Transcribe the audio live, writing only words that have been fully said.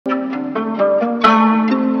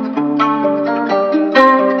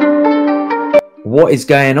What is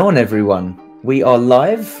going on, everyone? We are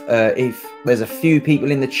live. If there's a few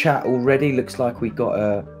people in the chat already, looks like we've got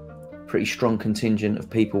a pretty strong contingent of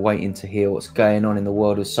people waiting to hear what's going on in the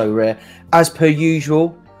world of Sorare. As per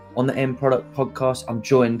usual, on the End Product podcast, I'm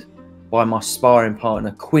joined by my sparring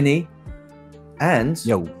partner, Quinny. And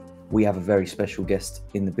we have a very special guest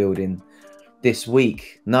in the building this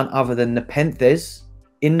week. None other than Nepenthez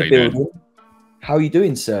in the building. How are you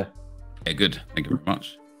doing, sir? Yeah, good. Thank you very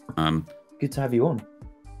much. Good to have you on.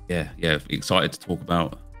 Yeah, excited to talk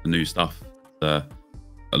about the new stuff. A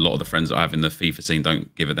lot of the friends that I have in the FIFA scene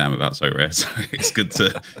don't give a damn about Sorare, so it's good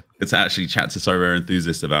to actually chat to Sorare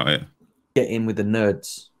enthusiasts about it. Get in with the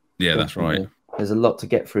nerds. Yeah, that's right. There's a lot to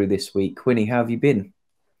get through this week. Quinny, how have you been?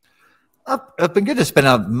 I've been good. It's been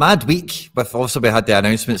a mad week. With obviously we had the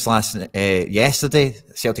announcements yesterday.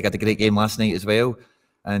 Celtic had a great game last night as well,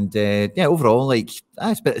 and yeah, overall, it's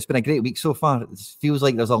been a great week so far. It feels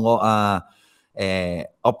like there's a lot of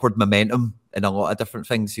upward momentum in a lot of different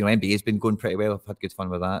things. You know, NBA's been going pretty well. I've had good fun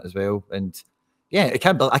with that as well, and yeah, I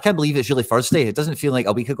can't believe it's really Thursday. It doesn't feel like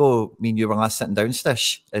a week ago me and you were last sitting down,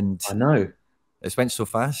 Stish, and I know it's went so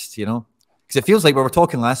fast. You know. Because it feels like we were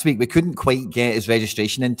talking last week, we couldn't quite get his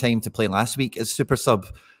registration in time to play last week as super sub,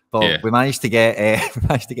 but we managed to get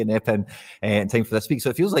Nep in time for this week. So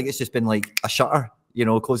it feels like it's just been like a shutter, you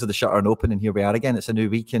know, close of the shutter and open, and here we are again. It's a new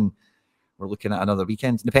week, and we're looking at another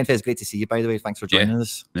weekend. Nepenthez, great to see you, by the way. Thanks for joining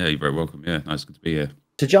us. Yeah, you're very welcome. Yeah, nice, good to be here.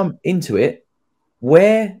 To jump into it,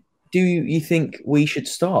 where do you think we should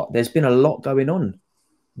start? There's been a lot going on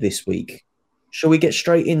this week. Shall we get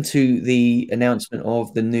straight into the announcement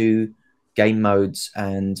of the new game modes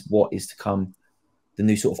and what is to come, the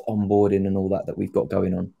new sort of onboarding and all that we've got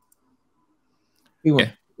going on?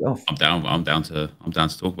 I'm down to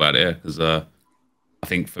talk about it, because I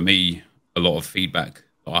think for me, a lot of feedback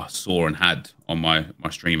that I saw and had on my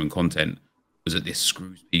stream and content was that this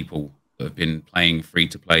screws people that have been playing free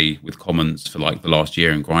to play with commons for like the last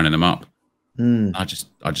year and grinding them up. I just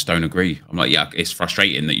don't agree. I'm like, yeah, it's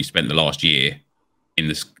frustrating that you spent the last year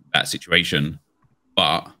in that situation,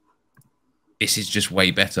 but this is just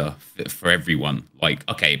way better for everyone. Like,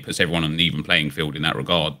 okay, it puts everyone on an even playing field in that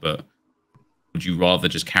regard, but would you rather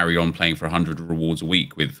just carry on playing for 100 rewards a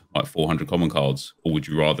week with like 400 common cards, or would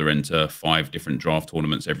you rather enter 5 different draft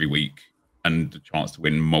tournaments every week and the chance to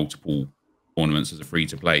win multiple tournaments as a free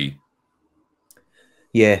to play?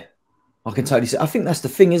 Yeah, I can totally see. I think that's the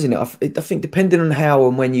thing, isn't it? I think depending on how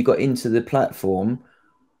and when you got into the platform,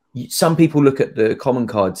 some people look at the common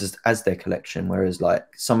cards as their collection, whereas like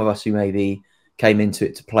some of us who maybe came into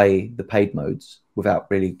it to play the paid modes without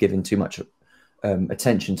really giving too much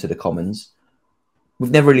attention to the commons, we've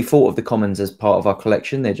never really thought of the commons as part of our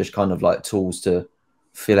collection. They're just kind of like tools to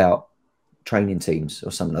fill out training teams or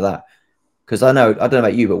something like that. Because I don't know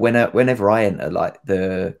about you, but whenever I enter like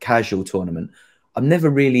the casual tournament, I'm never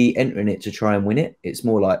really entering it to try and win it. It's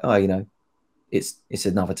more like, oh, you know, it's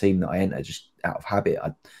another team that I enter just out of habit.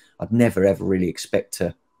 I'd never ever really expect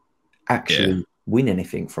to actually win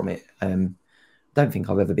anything from it. Don't think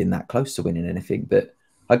I've ever been that close to winning anything, but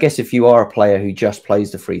I guess if you are a player who just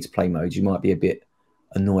plays the free to play mode, you might be a bit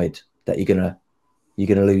annoyed that you're gonna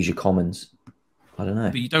lose your commons. I don't know.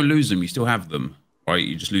 But you don't lose them; you still have them, right?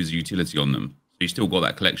 You just lose the utility on them, so you still got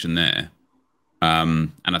that collection there.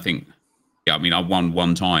 And I think, yeah, I mean, I won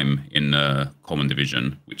one time in the common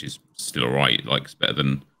division, which is still alright. Like, it's better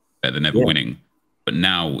than never winning. But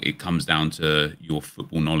now it comes down to your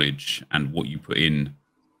football knowledge and what you put in,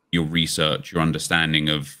 your research, your understanding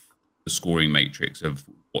of the scoring matrix of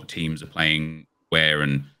what teams are playing where,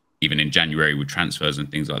 and even in January with transfers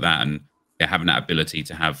and things like that. And having that ability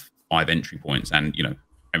to have 5 entry points, and, you know,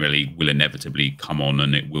 Premier League will inevitably come on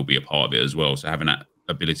and it will be a part of it as well. So having that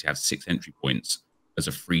ability to have 6 entry points as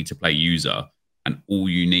a free to play user, and all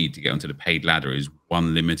you need to get onto the paid ladder is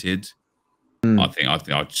 1 limited. I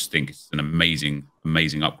just think it's an amazing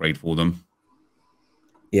upgrade for them.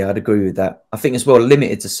 Yeah, I'd agree with that. I think as well,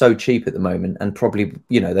 limiteds are so cheap at the moment, and probably,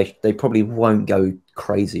 you know, they probably won't go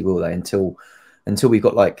crazy, will they? Until we've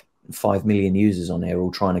got like 5 million users on here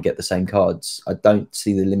all trying to get the same cards. I don't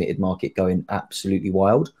see the limited market going absolutely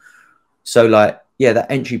wild. So like, yeah,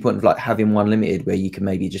 that entry point of like having 1 limited where you can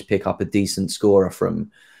maybe just pick up a decent scorer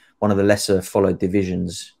from one of the lesser followed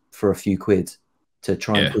divisions for a few quid to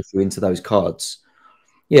try and push you into those cards.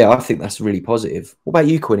 Yeah, I think that's really positive. What about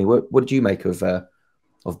you, Quinny? What did you make of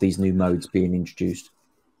these new modes being introduced?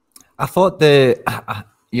 I thought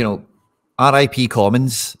you know, RIP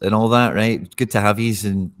commons and all that, right? Good to have yous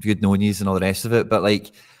and good knowing yous and all the rest of it. But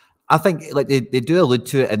like, I think like they do allude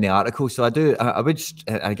to it in the article. So I would,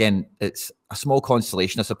 again, it's a small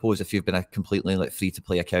consolation, I suppose, if you've been a completely like free to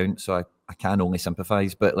play account. So I I can only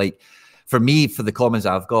sympathise. But like for me, for the commons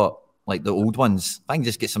I've got, like the old ones, if I can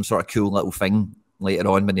just get some sort of cool little thing later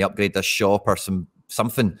on when they upgrade this shop or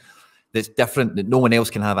something that's different that no one else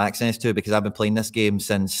can have access to, because I've been playing this game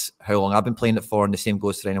since how long I've been playing it for, and the same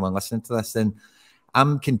goes for anyone listening to this, then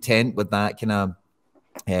I'm content with that kind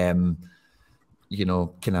of you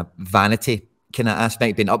know, kind of vanity kind of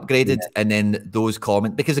aspect being upgraded. Yeah. And then those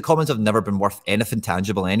commons, because the commons have never been worth anything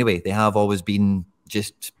tangible anyway. They have always been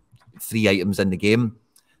just 3 items in the game.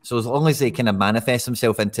 So as long as they kind of manifest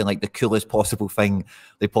themselves into like the coolest possible thing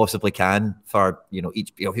they possibly can for, you know,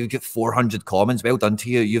 each, you know, if you get 400 commons, well done to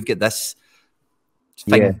you. You've got this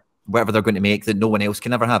thing, whatever they're going to make that no one else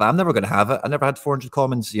can ever have. I'm never going to have it. I never had 400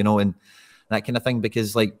 commons, you know, and that kind of thing,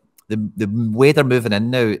 because like the way they're moving in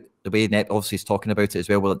now, the way Nep obviously is talking about it as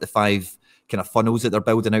well, with like the 5 kind of funnels that they're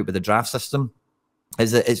building out with the draft system,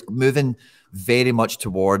 is that it's moving very much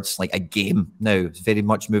towards like a game now. It's very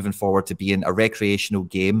much moving forward to being a recreational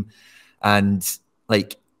game. And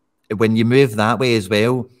like when you move that way as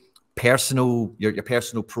well, your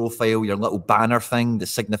personal profile, your little banner thing that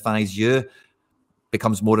signifies you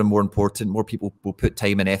becomes more and more important. More people will put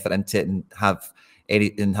time and effort into it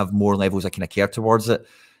and have more levels of kind of care towards it.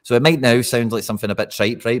 So it might now sound like something a bit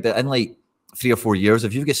trite, right? But in like 3 or 4 years,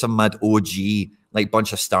 if you get some mad OG like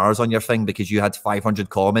bunch of stars on your thing because you had 500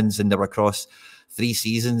 commons and they were across 3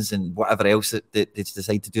 seasons and whatever else that they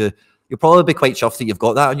decide to do, you'll probably be quite chuffed that you've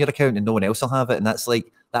got that on your account and no one else will have it. And that's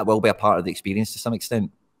like, that will be a part of the experience to some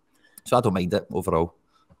extent. So I don't mind it overall.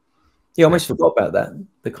 Yeah, I almost forgot about that.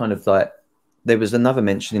 The kind of like, there was another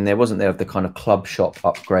mention in there, wasn't there, of the kind of club shop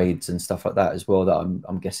upgrades and stuff like that as well, that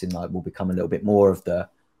I'm guessing like will become a little bit more of the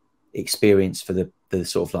experience for the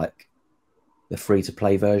sort of like the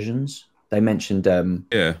free-to-play versions. They mentioned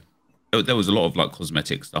yeah, there was a lot of like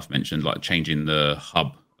cosmetic stuff mentioned, like changing the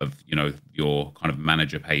hub of, you know, your kind of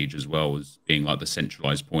manager page as well as being like the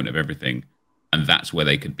centralized point of everything. And that's where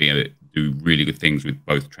they could do really good things with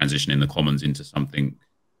both transitioning the commons into something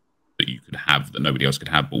that you could have that nobody else could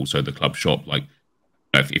have, but also the club shop. Like,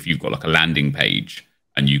 you know, if you've got like a landing page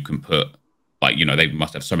and you can put like, you know, they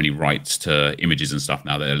must have so many rights to images and stuff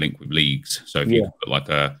now that are linked with leagues. So if you put like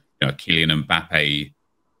a, you know, Kylian Mbappe,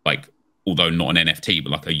 like, although not an NFT,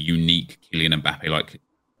 but like a unique Kylian Mbappe like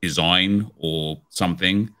design or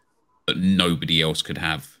something that nobody else could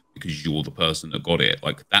have because you're the person that got it,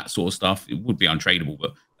 like that sort of stuff, it would be untradeable,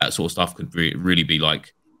 but that sort of stuff could really be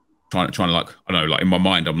like trying to like, I don't know, like in my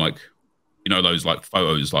mind, I'm like, you know, those like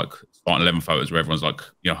photos, like starting 11 photos where everyone's like,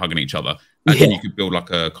 you know, hugging each other. And then you could build like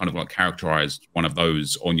a kind of like characterized one of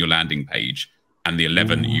those on your landing page. And the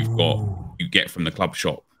 11 that you've got, you get from the club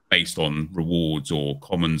shop based on rewards or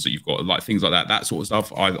commons that you've got, like things like that, that sort of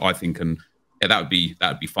stuff. I think, and yeah, that'd be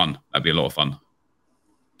fun. That'd be a lot of fun.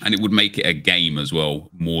 And it would make it a game as well,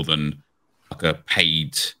 more than like a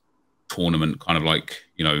paid tournament kind of like,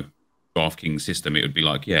 you know, DraftKings system. It would be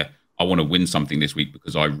like, yeah, I want to win something this week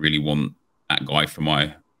because I really want that guy for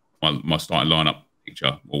my starting lineup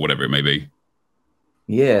picture or whatever it may be.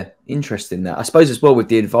 Yeah, interesting that. I suppose as well with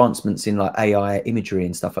the advancements in like AI imagery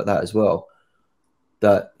and stuff like that as well,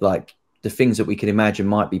 that like the things that we can imagine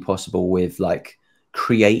might be possible with like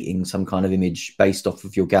creating some kind of image based off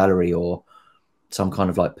of your gallery or some kind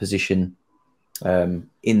of like position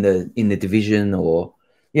in the division, or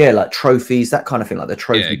like trophies, that kind of thing, like the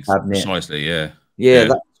trophy cabinet. Precisely, yeah,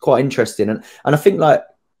 that's quite interesting. And I think like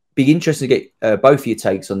be interesting to get both of your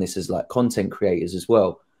takes on this as like content creators as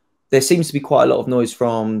well. There seems to be quite a lot of noise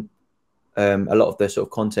from a lot of the sort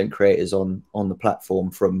of content creators on the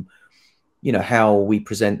platform, from, you know, how we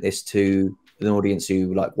present this to an audience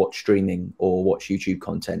who like watch streaming or watch YouTube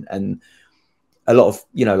content, and a lot of,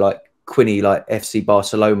 you know, like Quinny, like FC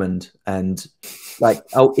Barcelona, and like,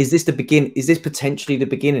 oh, is this potentially the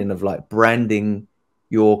beginning of like branding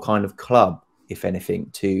your kind of club, if anything,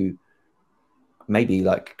 to maybe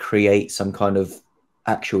like create some kind of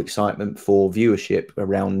actual excitement for viewership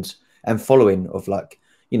around and following of, like,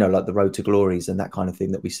 you know, like the Road to Glories and that kind of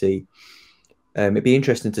thing that we see. It'd be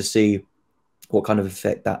interesting to see what kind of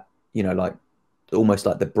effect that, you know, like almost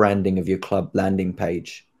like the branding of your club landing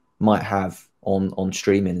page might have on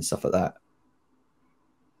streaming and stuff like that.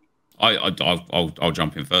 I'll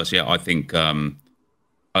jump in first. Yeah, I think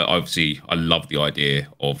obviously I love the idea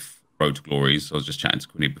of Road to Glories. I was just chatting to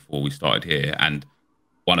Quinny before we started here, and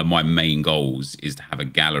one of my main goals is to have a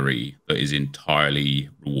gallery that is entirely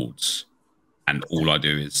rewards, and all I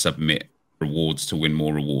do is submit rewards to win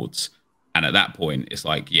more rewards. And at that point, it's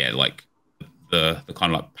like, yeah, like the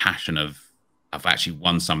kind of like passion of I've actually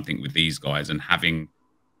won something with these guys, and having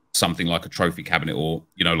something like a trophy cabinet, or,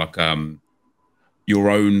 you know, like your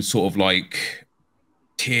own sort of like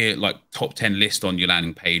top 10 list on your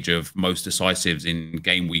landing page of most decisives in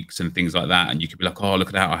game weeks and things like that, and you could be like, oh, look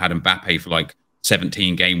at that, I had Mbappe for like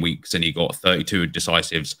 17 game weeks and he got 32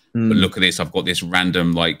 decisives, but look at this, I've got this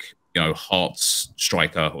random like, you know, Hearts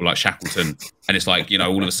striker or like Shackleton, and it's like, you know,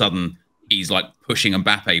 all of a sudden he's like pushing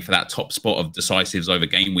Mbappe for that top spot of decisives over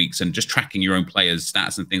game weeks, and just tracking your own players'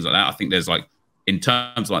 stats and things like that. I think there's like, in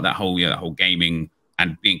terms of like that whole gaming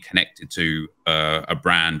and being connected to a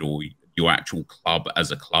brand or your actual club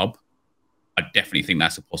as a club, I definitely think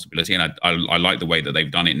that's a possibility. And I like the way that they've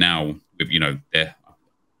done it now with, you know, their,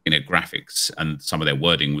 you know, graphics, and some of their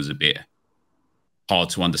wording was a bit hard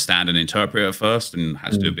to understand and interpret at first, and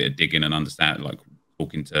had to do a bit of digging and understand, like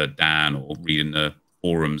talking to Dan or reading the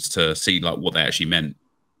forums to see like what they actually meant.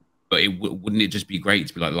 But wouldn't it just be great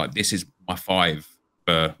to be like this is my 5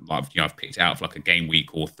 for, like, you know, I've picked out for like a game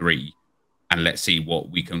week or 3, and let's see what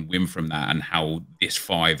we can win from that, and how this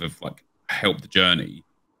 5 have like helped the journey.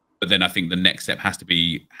 But then I think the next step has to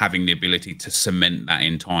be having the ability to cement that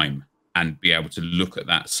in time and be able to look at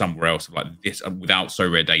that somewhere else, like this, without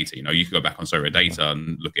Sorare Data. You know, you can go back on Sorare Data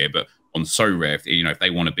and look at it, but on Sorare, if they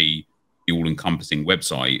want to be the all-encompassing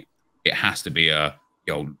website, it has to be a,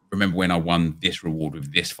 yo, remember when I won this reward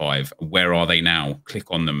with this 5? Where are they now?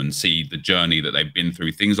 Click on them and see the journey that they've been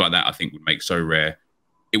through. Things like that, I think, would make Sorare.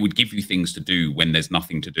 It would give you things to do when there's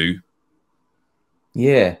nothing to do.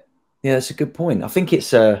 Yeah, that's a good point. I think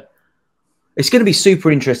it's going to be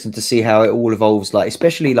super interesting to see how it all evolves, like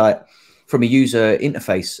especially like from a user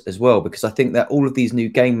interface as well, because I think that all of these new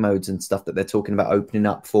game modes and stuff that they're talking about opening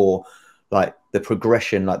up for, like the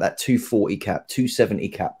progression, like that 240 cap, 270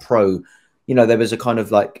 cap pro, you know, there was a kind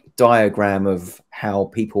of like diagram of how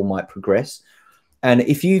people might progress. And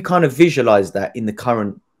if you kind of visualize that in the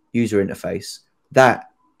current user interface,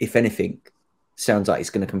 that, if anything, sounds like it's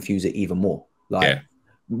going to confuse it even more. Like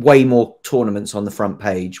way more tournaments on the front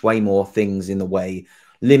page, way more things in the way,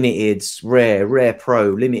 limiteds, rare pro,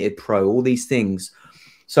 limited pro, all these things.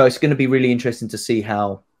 So it's going to be really interesting to see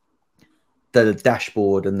how the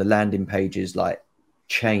dashboard and the landing pages like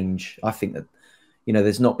change. I think that, you know,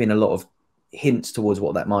 there's not been a lot of hints towards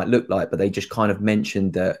what that might look like, but they just kind of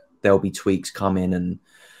mentioned that there'll be tweaks coming, and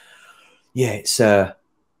yeah, it's going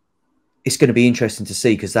to be interesting to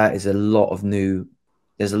see, because that is a lot of new.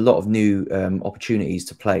 There's a lot of new opportunities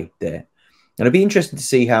to play there, and it'll be interesting to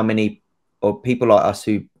see how many of people like us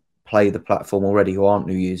who play the platform already, who aren't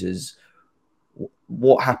new users,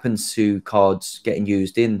 what happens to cards getting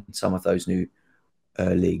used in some of those new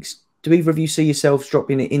leagues. Do either of you see yourselves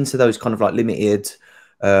dropping it into those kind of like limited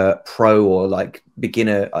pro or like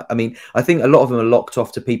beginner? I mean, I think a lot of them are locked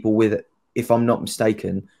off to people with, if I'm not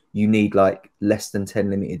mistaken, you need like less than 10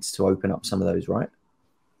 limiteds to open up some of those, right?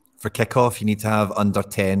 For kickoff, you need to have under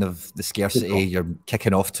 10 of the scarcity you're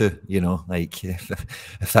kicking off to, you know, like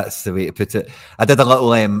if that's the way to put it. I did a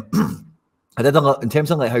little, in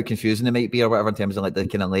terms of like how confusing it might be or whatever, in terms of like the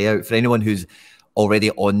kind of layout. For anyone who's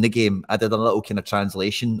already on the game, I did a little kind of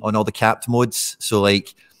translation on all the capped modes. So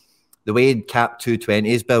like the way cap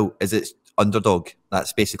 220 is built is it's underdog.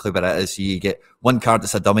 That's basically what it is. So you get one card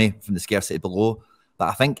that's a dummy from the scarcity below, but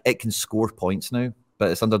I think it can score points now. But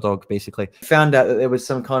it's underdog, basically. Found out that there was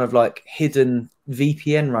some kind of like hidden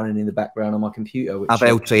VPN running in the background on my computer. Which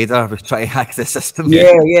Abel Trader was trying to hack the system.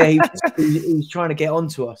 Yeah, he was trying to get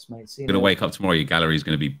onto us, mate. You're going to wake up tomorrow, your gallery is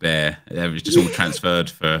going to be bare. It's just all transferred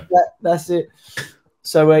for... That's it.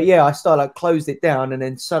 So, yeah, I started, like, closed it down, and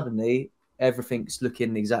then suddenly everything's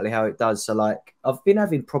looking exactly how it does. So, like, I've been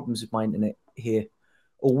having problems with my internet here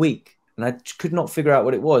all week, and I could not figure out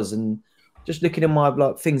what it was. And just looking at my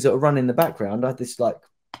like things that are running in the background, I had this like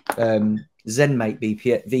ZenMate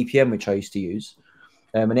VPN, which I used to use,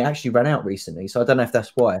 and it actually ran out recently. So I don't know if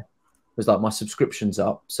that's why. It was like my subscription's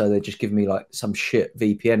up, so they're just giving me like some shit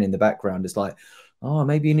VPN in the background. It's like, oh,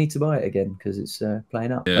 maybe you need to buy it again because it's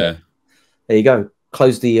playing up. Yeah. But there you go.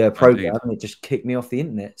 Close the program, and it just kicked me off the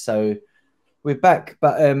internet. So we're back,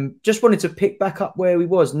 but just wanted to pick back up where we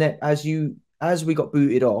was. Net, as we got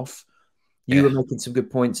booted off. You were making some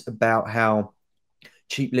good points about how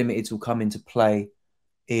cheap limiteds will come into play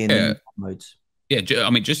in modes. Yeah, I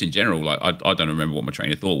mean, just in general, like I don't remember what my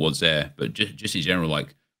train of thought was there, but just in general,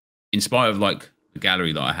 like in spite of like the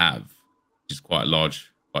gallery that I have, which is quite a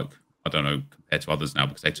large, like I don't know compared to others now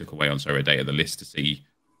because they took away on Sorare Data the list to see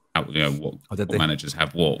how, you know, what managers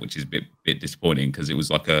have what, which is a bit disappointing because it was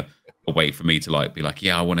like a way for me to like be like,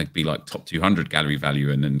 yeah, I want to be like top 200 gallery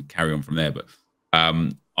value and then carry on from there, but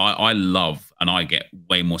I love and I get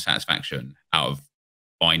way more satisfaction out of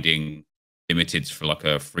finding limiteds for like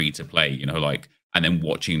a free to play, you know, like, and then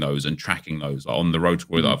watching those and tracking those. Like on the road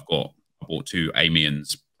score that I've got, I bought 2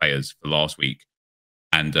 Amiens players for last week,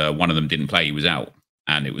 and one of them didn't play. He was out,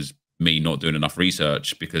 and it was me not doing enough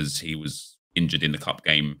research because he was injured in the cup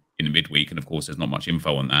game in the midweek, and of course there's not much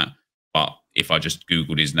info on that. But if I just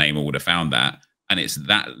Googled his name, I would have found that. And it's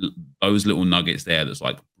those little nuggets there that's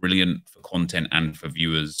like brilliant for content and for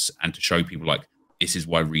viewers, and to show people like, this is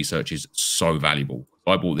why research is so valuable.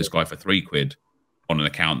 So I bought this guy for £3 on an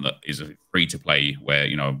account that is a free to play, where,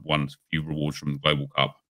 you know, won a few rewards from the Global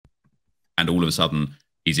Cup. And all of a sudden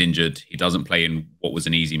he's injured. He doesn't play in what was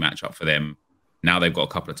an easy matchup for them. Now they've got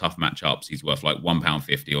a couple of tough matchups. He's worth like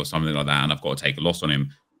 £1.50 or something like that. And I've got to take a loss on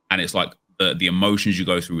him. And it's like the emotions you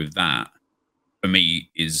go through with that, for me,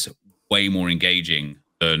 is way more engaging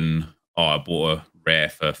than, oh, I bought a rare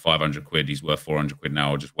for £500. He's worth £400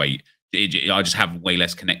 now. I'll just wait. I just have way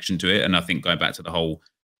less connection to it. And I think going back to the whole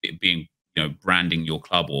it being, you know, branding your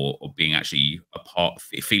club or being actually a part,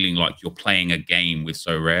 feeling like you're playing a game with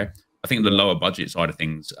Sorare, I think the lower budget side of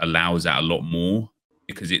things allows that a lot more,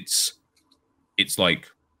 because it's like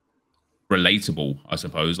relatable, I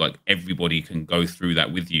suppose. Like everybody can go through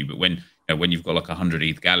that with you. But when, you know, when you've got like 100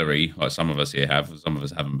 ETH gallery, like some of us here have, some of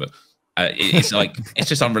us haven't, but it's like, it's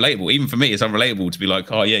just unrelatable. Even for me, it's unrelatable to be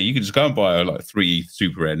like, oh yeah, you can just go and buy a like 3 ETH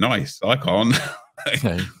super rare. Nice. I can't.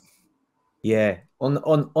 Yeah.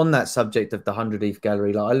 On that subject of the 100 ETH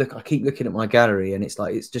gallery, like I keep looking at my gallery, and it's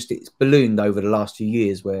like, it's ballooned over the last few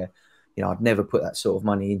years, where, you know, I'd never put that sort of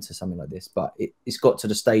money into something like this, but it's got to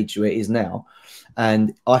the stage where it is now.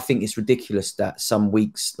 And I think it's ridiculous that some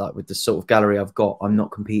weeks, like with the sort of gallery I've got, I'm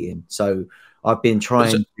not competing. So I've been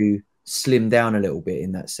trying to slim down a little bit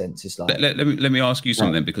in that sense. It's like, let me ask you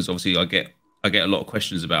something, because obviously I get a lot of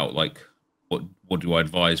questions about like, what do I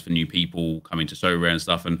advise for new people coming to Sorare and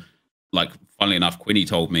stuff. And like, funnily enough, Quinny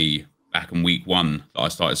told me back in week 1 that I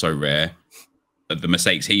started Sorare, the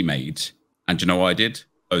mistakes he made. And do you know what I did?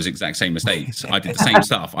 Those exact same mistakes. I did the same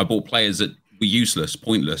stuff. I bought players that were useless,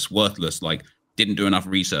 pointless, worthless, like didn't do enough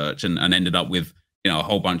research, and ended up with, you know, a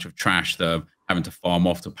whole bunch of trash that having to farm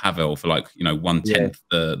off to Pavel for like, you know, 1/10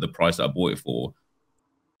 the price that I bought it for.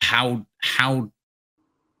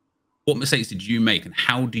 What mistakes did you make, and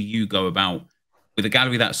how do you go about with a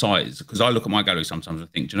gallery that size? Because I look at my gallery sometimes and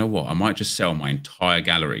think, do you know what? I might just sell my entire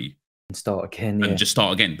gallery and start again. And just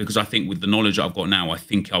start again, because I think with the knowledge I've got now, I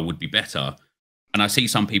think I would be better. And I see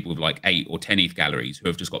some people with like 8 or 10 ETH galleries who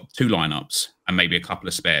have just got 2 lineups and maybe a couple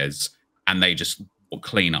of spares, and they just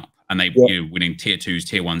clean up, and they you know, winning tier 2s,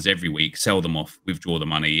 tier 1s every week, sell them off, withdraw the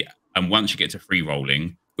money. And once you get to free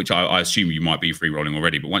rolling, which I assume you might be free rolling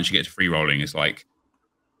already, but once you get to free rolling, it's like,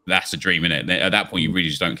 that's a dream, isn't it? At that point, you really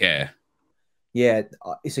just don't care. Yeah,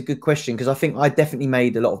 it's a good question, because I think I definitely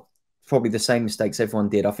made a lot of probably the same mistakes everyone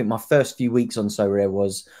did. I think my first few weeks on Sorare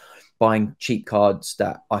was buying cheap cards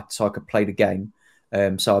so I could play the game.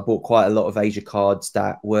 So I bought quite a lot of Asia cards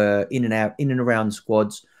that were in and around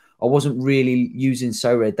squads. I wasn't really using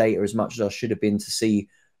Sorare data as much as I should have been to see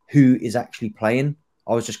who is actually playing.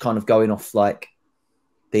 I was just kind of going off like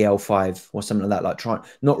the L5 or something like that, like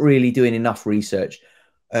not really doing enough research.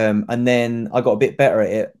 And then I got a bit better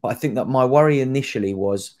at it. But I think that my worry initially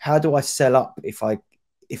was, how do I sell up if I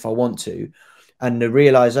want to? And the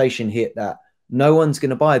realization hit that no one's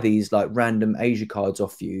going to buy these like random Asia cards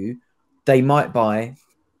off you. They might buy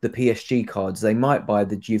the PSG cards. They might buy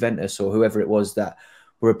the Juventus or whoever it was that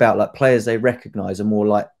were about like players they recognize are more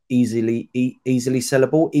like easily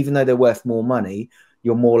sellable. Even though they're worth more money,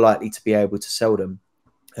 you're more likely to be able to sell them,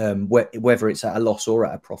 whether it's at a loss or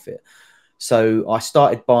at a profit. So I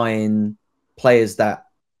started buying players that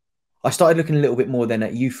I started looking a little bit more then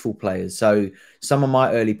at youthful players. So some of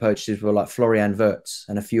my early purchases were like Florian Wirtz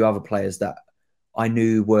and a few other players that I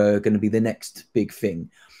knew were going to be the next big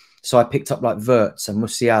thing. So I picked up like Wirtz and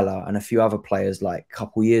Musiala and a few other players like a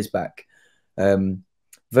couple years back.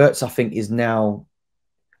 Wirtz, I think, is now,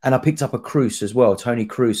 and I picked up a Kroos as well, Tony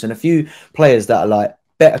Kroos, and a few players that are like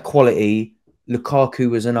better quality. Lukaku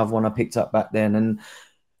was another one I picked up back then. And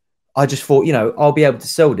I just thought, you know, I'll be able to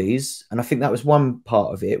sell these. And I think that was one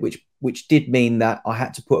part of it, which did mean that I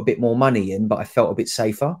had to put a bit more money in, but I felt a bit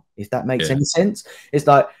safer, if that makes any sense. It's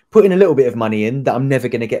like putting a little bit of money in that I'm never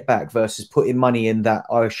going to get back versus putting money in that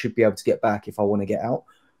I should be able to get back if I want to get out.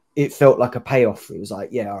 It felt like a payoff. It was like,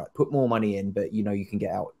 yeah, all right, put more money in, but you know, you can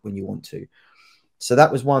get out when you want to. So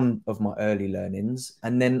that was one of my early learnings.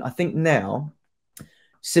 And then I think now,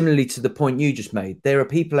 similarly to the point you just made, there are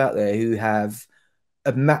people out there who have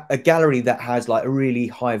a gallery that has like a really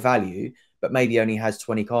high value, but maybe only has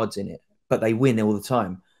 20 cards in it, but they win all the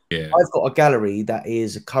time. Yeah. I've got a gallery that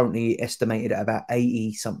is currently estimated at about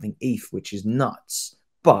 80 something ETH, which is nuts.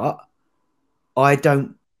 But I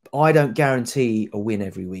don't guarantee a win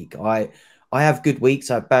every week. I have good weeks,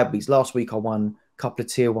 I have bad weeks. Last week I won a couple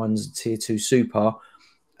of tier 1s, tier 2 super,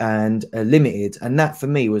 and a limited. And that for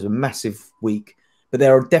me was a massive week. But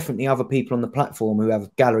there are definitely other people on the platform who have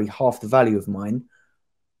a gallery half the value of mine,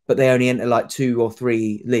 but they only enter like 2 or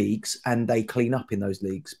 3 leagues, and they clean up in those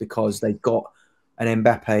leagues because they've got an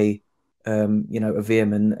Mbappe, you know, a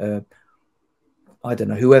Veerman, I don't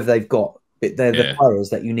know, whoever they've got. But they're the players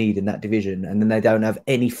that you need in that division, and then they don't have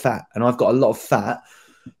any fat. And I've got a lot of fat.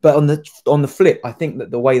 But on the flip, I think that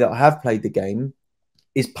the way that I have played the game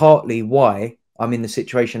is partly why I'm in the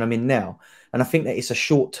situation I'm in now. And I think that it's a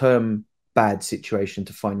short-term bad situation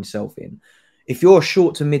to find yourself in. If you're a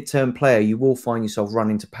short to mid-term player, you will find yourself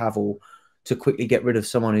running to Pavel to quickly get rid of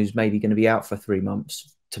someone who's maybe going to be out for 3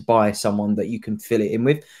 months to buy someone that you can fill it in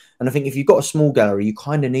with. And I think if you've got a small gallery, you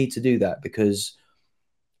kind of need to do that, because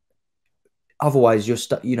otherwise you're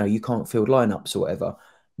stuck, you know, you can't field lineups or whatever.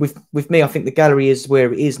 With me, I think the gallery is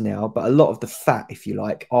where it is now, but a lot of the fat, if you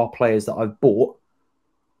like, are players that I've bought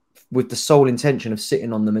with the sole intention of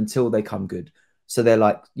sitting on them until they come good. So they're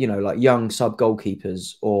like, you know, like young sub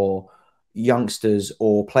goalkeepers or youngsters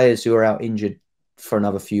or players who are out injured for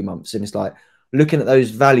another few months. And it's like looking at those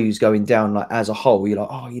values going down, like as a whole, you're like,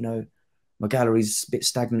 oh, you know, my gallery's a bit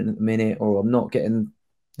stagnant at the minute, or I'm not getting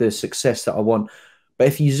the success that I want. But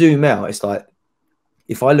if you zoom out, it's like,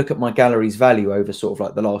 if I look at my gallery's value over sort of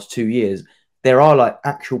like the last 2 years, there are like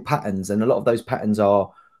actual patterns. And a lot of those patterns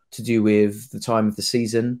are to do with the time of the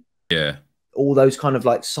season. Yeah. All those kind of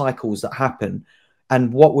like cycles that happen.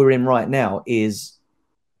 And what we're in right now is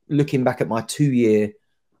looking back at my 2 year,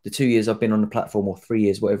 the 2 years I've been on the platform, or 3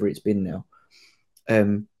 years, whatever it's been now.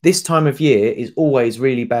 This time of year is always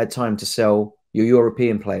really bad time to sell your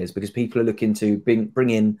European players, because people are looking to bring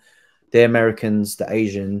in the Americans, the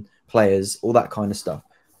Asian players, all that kind of stuff.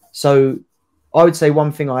 So I would say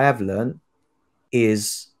one thing I have learned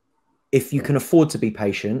is if you can afford to be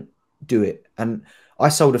patient, do it. And I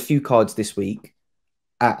sold a few cards this week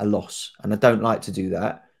at a loss, and I don't like to do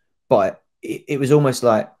that. But it was almost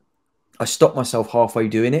like I stopped myself halfway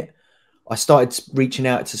doing it. I started reaching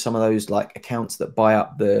out to some of those like accounts that buy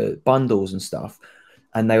up the bundles and stuff.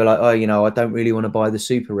 And they were like, oh, you know, I don't really want to buy the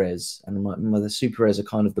super rares. And I'm like, well, the super rares are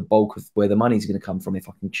kind of the bulk of where the money's going to come from if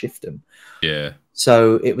I can shift them. Yeah.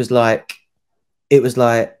 So it was like,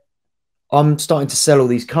 I'm starting to sell all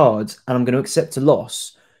these cards and I'm going to accept a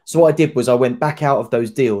loss. So what I did was I went back out of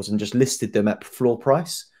those deals and just listed them at floor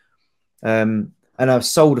price. And I've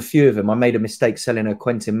sold a few of them. I made a mistake selling a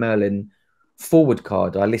Quentin Merlin forward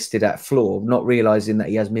card. I listed at floor, not realizing that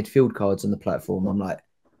he has midfield cards on the platform. I'm like,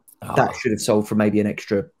 that should have sold for maybe an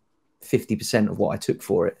extra 50% of what I took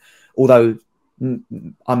for it. Although,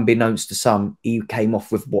 unbeknownst to some, he came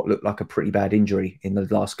off with what looked like a pretty bad injury in the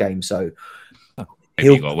last game. So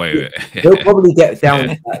he'll got away with it. He'll probably get down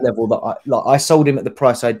to that level that I sold him at the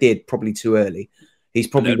price I did, probably too early. He's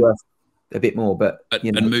probably worth a bit more. But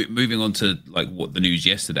you know. And moving on to like what the news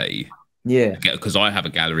yesterday. Yeah, because I have a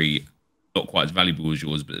gallery not quite as valuable as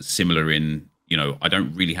yours, but similar in, you know, I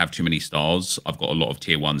don't really have too many stars. I've got a lot of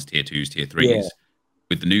tier 1s, tier 2s, tier 3s. Yeah.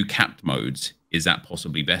 With the new capped modes, is that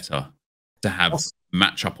possibly better to have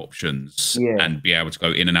matchup options and be able to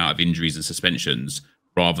go in and out of injuries and suspensions,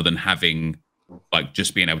 rather than having like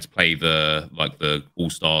just being able to play the all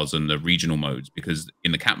stars and the regional modes? Because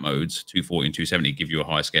in the cap modes, 240 and 270 give you a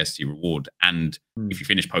higher scarcity reward, and if you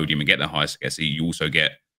finish podium and get that higher scarcity, you also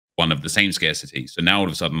get one of the same scarcity. So now all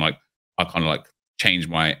of a sudden, like, I kind of like changed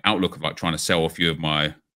my outlook of like trying to sell a few of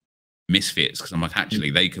my misfits, because I'm like,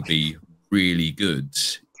 actually they could be really good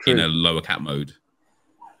in a lower cap mode.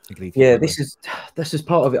 Yeah, this is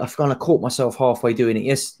part of it. I've kind of caught myself halfway doing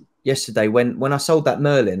it. Yesterday when I sold that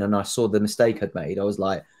Merlin and I saw the mistake I'd made, I was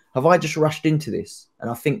like, have I just rushed into this? And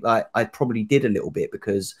I think like I probably did a little bit,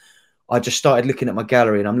 because I just started looking at my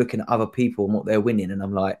gallery and I'm looking at other people and what they're winning, and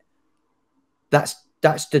I'm like, that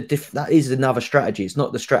is another strategy. It's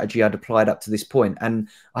not the strategy I'd applied up to this point, and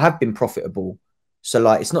I have been profitable. So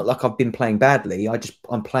like, it's not like I've been playing badly.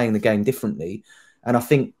 I'm playing the game differently. And I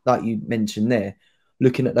think, like you mentioned there,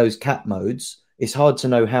 looking at those cap modes, it's hard to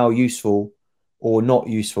know how useful or not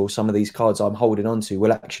useful some of these cards I'm holding on to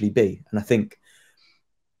will actually be. And I think,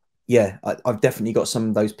 yeah, I've definitely got some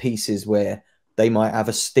of those pieces where they might have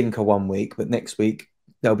a stinker one week, but next week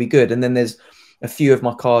they'll be good. And then there's a few of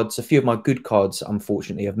my good cards,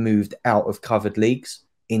 unfortunately, have moved out of covered leagues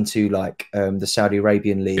into like the Saudi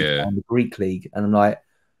Arabian league and the Greek league. And I'm like,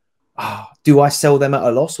 do I sell them at a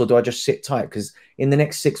loss, or do I just sit tight? Because in the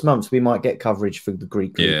next 6 months, we might get coverage for the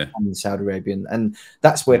Greek league and the Saudi Arabian. And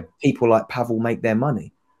that's where people like Pavel make their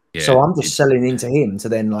money. Yeah. So I'm just selling into him to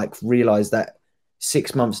then like realize that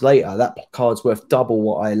 6 months later, that card's worth double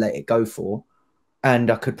what I let it go for.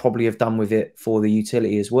 and I could probably have done with it for the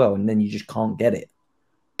utility as well, and then you just can't get it.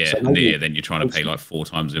 Yeah, So then you're trying to pay like 4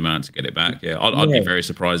 times the amount to get it back. Yeah, I'd be very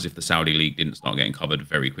surprised if the Saudi league didn't start getting covered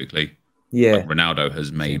very quickly. Yeah, like Ronaldo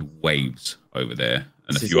has made waves over there,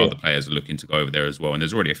 and a few other players are looking to go over there as well. And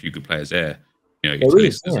there's already a few good players there, you know,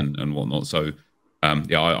 utilists and whatnot. So,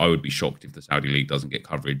 yeah, I would be shocked if the Saudi league doesn't get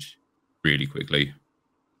coverage really quickly.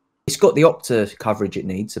 It's got the Opta coverage it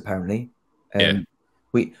needs, apparently.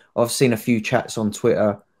 I've seen a few chats on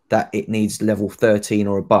Twitter that it needs level 13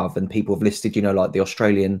 or above, and people have listed, you know, like the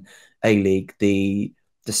Australian A League, the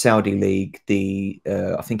Saudi league,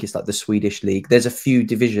 I think it's like the Swedish league. There's a few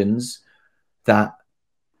divisions that,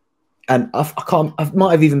 and I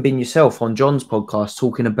might have even been yourself on John's podcast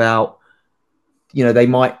talking about, you know,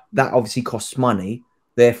 that obviously costs money,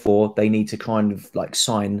 therefore they need to kind of like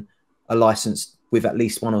sign a license with at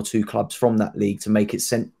least 1 or 2 clubs from that league to make it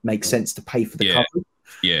make sense to pay for the coverage.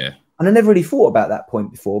 Yeah. And I never really thought about that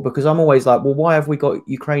point before, because I'm always like, well, why have we got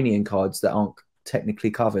Ukrainian cards that aren't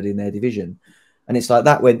technically covered in their division? And it's like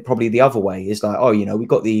that went probably the other way. It's like, oh, you know, we've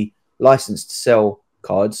got the license to sell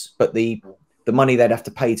cards, but the money they'd have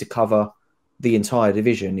to pay to cover the entire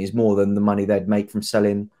division is more than the money they'd make from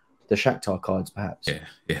selling the Shakhtar cards, perhaps.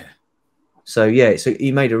 Yeah. So, yeah, so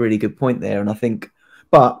you made a really good point there. And I think,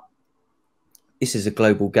 but this is a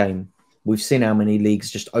global game. We've seen how many leagues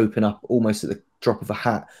just open up almost at the drop of a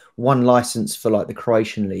hat. 1 license for like the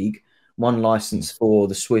Croatian league, 1 license for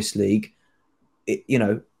the Swiss league. You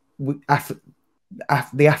know,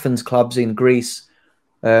 the Athens clubs in Greece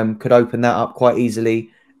could open that up quite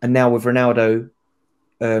easily. And now with Ronaldo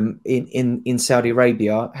in Saudi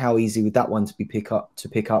Arabia, how easy would that one to pick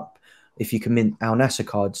up if you can mint Al Nassr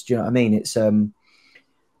cards? Do you know what I mean? It's one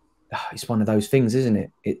of those things,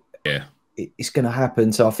 isn't it? It's going to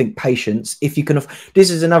happen. So I think patience, if you can. This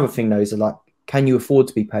is another thing, though, is like, can you afford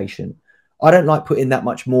to be patient? I don't like putting that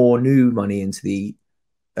much more new money into the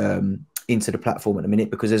platform at the minute,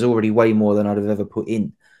 because there's already way more than I'd have ever put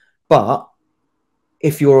in. But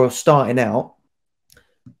if you're starting out,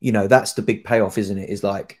 you know, that's the big payoff, isn't it? Is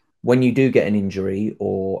like when you do get an injury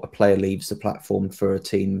or a player leaves the platform for a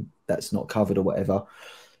team that's not covered or whatever,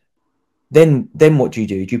 then what do?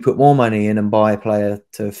 Do you put more money in and buy a player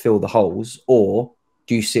to fill the holes, or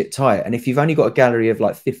do you sit tight? And if you've only got a gallery of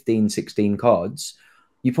like 15, 16 cards,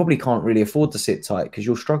 you probably can't really afford to sit tight, because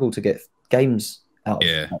you'll struggle to get games out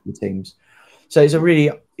of the teams. So it's a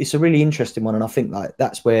really interesting one, and I think like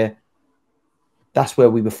that's where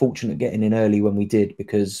we were fortunate getting in early when we did,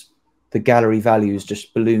 because the gallery values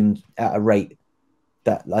just ballooned at a rate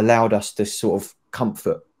that allowed us this sort of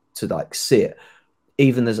comfort to like sit.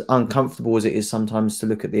 Even as uncomfortable as it is sometimes to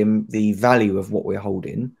look at the value of what we're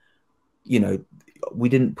holding, you know, we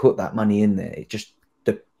didn't put that money in there. It just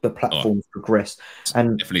the platforms progressed.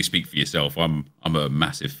 And definitely speak for yourself. I'm a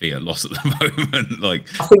massive fiat loss at the moment. Like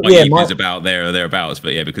I think, my ETH is about there or thereabouts,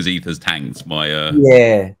 but yeah, because ETH's tanked my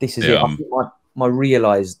this is it. I think my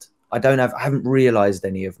realized I haven't realized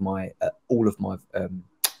any of my all of my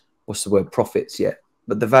what's the word, profits yet.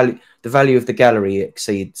 But the value of the gallery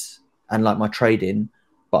exceeds, and like my trading,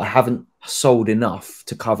 but I haven't sold enough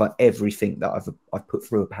to cover everything that I've put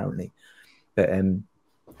through apparently. But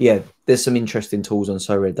yeah, there's some interesting tools on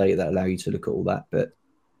Sorare Data that allow you to look at all that. But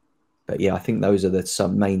yeah, I think those are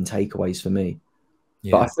some main takeaways for me.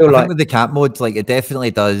 Yeah. But I feel like with the cap mode, like it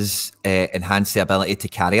definitely does enhance the ability to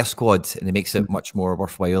carry a squad, and it makes it much more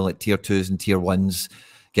worthwhile. Like tier 2s and tier 1s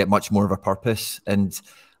get much more of a purpose. And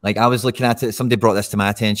like I was looking at it, somebody brought this to my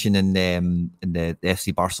attention in the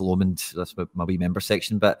FC Barcelona, and that's my wee member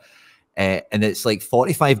section. But and it's like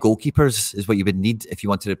 45 goalkeepers is what you would need if you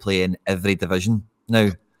wanted to play in every division now,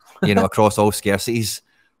 you know, across all scarcities.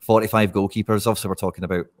 45 goalkeepers. Obviously, we're talking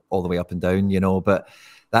about all the way up and down, you know, but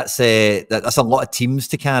that's a lot of teams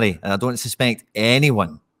to carry, and I don't suspect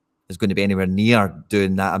anyone is going to be anywhere near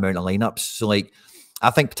doing that amount of lineups. So, like, I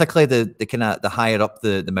think particularly the kind of the higher up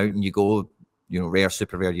the mountain you go, you know, rare,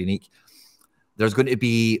 super rare, unique, there's going to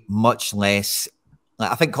be much less.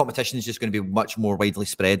 I think competition is just going to be much more widely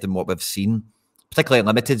spread than what we've seen. Particularly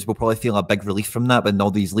at Limiteds, we'll probably feel a big relief from that when all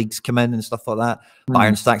these leagues come in and stuff like that.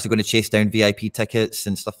 Iron Stacks are going to chase down VIP tickets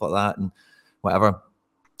and stuff like that and whatever.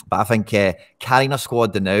 But I think carrying a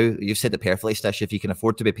squad now, you've said it perfectly, Stish, if you can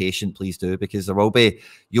afford to be patient, please do, because there will be,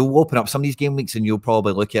 you'll open up some of these game weeks and you'll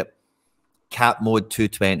probably look at cap mode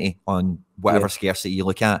 220 on whatever scarcity you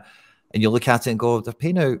look at. And you look at it and go, they're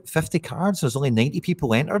paying out 50 cards, there's only 90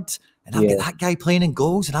 people entered, and I've got that guy playing in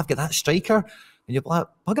goals, and I've got that striker. And you're like,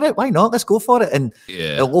 bugger it, why not? Let's go for it. And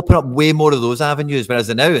it'll open up way more of those avenues. Whereas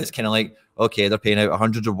now it's kind of like, okay, they're paying out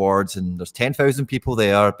 100 rewards and there's 10,000 people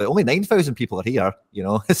there, but only 9,000 people are here, you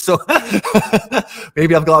know? So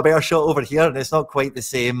maybe I've got a better shot over here, and it's not quite the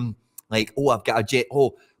same, like, oh, I've got a jet.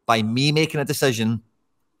 Oh, by me making a decision,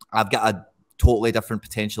 I've got a totally different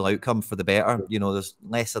potential outcome for the better. You know, there's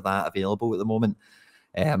less of that available at the moment,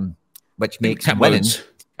 which makes Cat winning.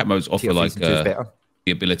 modes offer like better.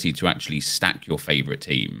 the ability to actually stack your favorite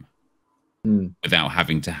team without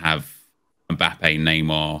having to have Mbappe,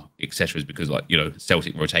 Neymar, etc. Because, like, you know,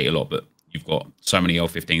 Celtic rotate a lot, but you've got so many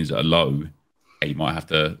L15s that are low. You might have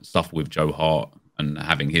to suffer with Joe Hart and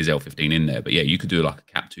having his L15 in there. But yeah, you could do like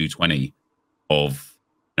a cap 220 of,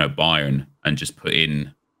 you know, Bayern and just put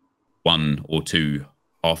in 1 or 2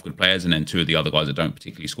 half good players, and then 2 of the other guys that don't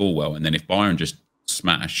particularly score well. And then if Bayern just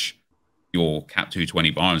smash, your cap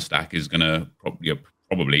 220 Bayern stack is going to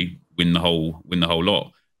probably win the whole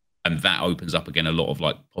lot. And that opens up again a lot of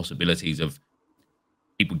like possibilities of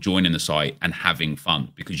people joining the site and having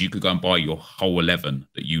fun, because you could go and buy your whole 11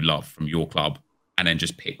 that you love from your club and then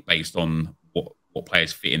just pick based on what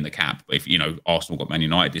players fit in the cap. But if, you know, Arsenal got Man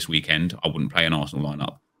United this weekend, I wouldn't play an Arsenal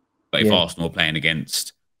lineup. But if Arsenal are playing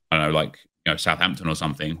against, I don't know, like, you know, Southampton or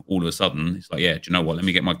something, all of a sudden it's like, yeah, do you know what? Let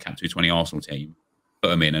me get my cap 220 Arsenal team, put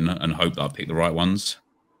them in, and hope that I pick the right ones.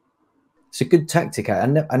 It's a good tactic. I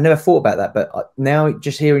never thought about that, but now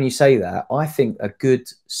just hearing you say that, I think a good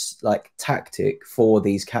like tactic for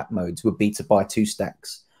these cap modes would be to buy 2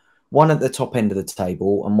 stacks, one at the top end of the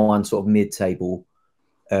table and one sort of mid-table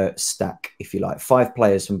stack, if you like. 5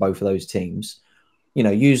 players from both of those teams. You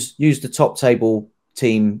know, use the top table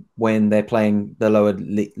team when they're playing the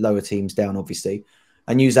lower teams down, obviously,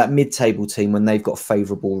 and use that mid-table team when they've got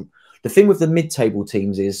favourable. The thing with the mid-table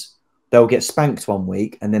teams is they'll get spanked one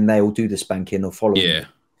week and then they'll do the spanking the following week.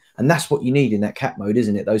 And that's what you need in that cap mode,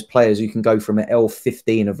 isn't it? Those players who can go from an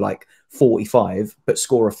L15 of like 45 but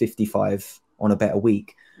score a 55 on a better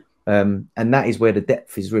week. And that is where the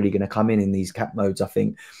depth is really going to come in these cap modes, I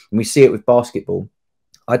think. And we see it with basketball.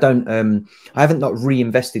 I haven't not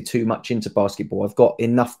reinvested too much into basketball. I've got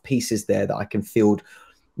enough pieces there that I can field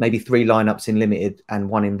maybe 3 lineups in limited and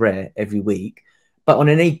 1 in rare every week. But on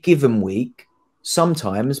any given week,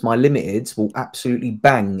 sometimes my limiteds will absolutely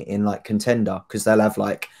bang in like contender, because they'll have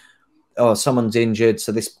like, oh, someone's injured,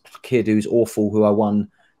 so this kid who's awful, who I won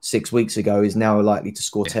 6 weeks ago, is now likely to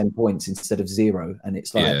score 10 points instead of 0. And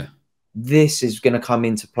it's like, this is going to come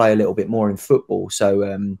into play a little bit more in football.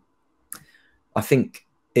 So I think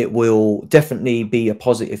it will definitely be a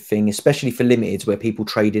positive thing, especially for limiteds where people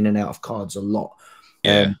trade in and out of cards a lot.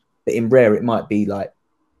 But in rare, it might be like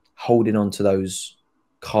holding on to those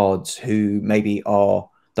cards who maybe are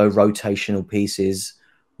those rotational pieces,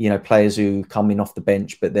 you know, players who come in off the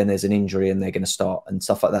bench, but then there's an injury and they're going to start and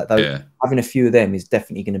stuff like that. Though having a few of them is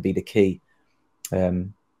definitely going to be the key.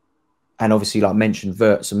 And obviously, like I mentioned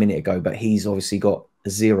Verts a minute ago, but he's obviously got a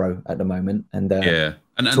 0 at the moment. And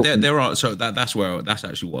and there are, so that's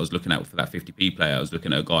actually what I was looking at for that 50p player. I was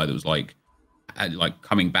looking at a guy that was like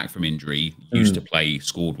coming back from injury, used to play,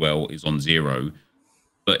 scored well, is on 0.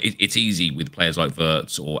 But it's easy with players like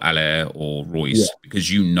Verts or Allaire or Royce,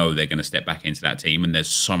 because you know they're going to step back into that team, and there's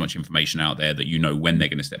so much information out there that you know when they're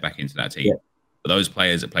going to step back into that team. But those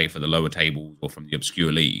players that play for the lower tables or from the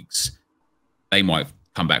obscure leagues, they might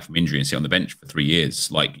come back from injury and sit on the bench for 3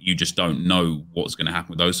 years. Like, you just don't know what's going to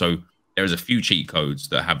happen with those. So there's a few cheat codes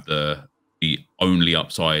that have the only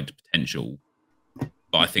upside potential,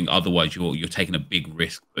 but I think otherwise you're taking a big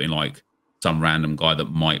risk putting like some random guy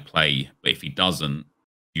that might play, but if he doesn't,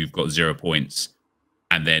 you've got 0 points,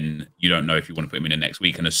 and then you don't know if you want to put him in the next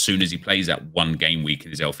week. And as soon as he plays that 1 game week and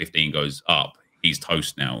his L15 goes up, he's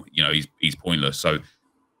toast now. You know, he's pointless. So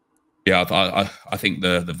yeah, I think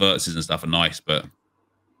the verses and stuff are nice, but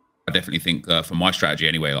I definitely think for my strategy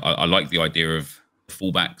anyway, I like the idea of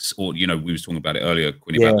fullbacks, or, you know, we was talking about it earlier,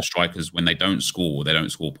 Quinny, about the strikers. When they don't score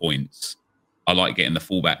points, I like getting the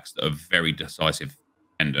fullbacks that are very decisive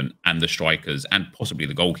and the strikers and possibly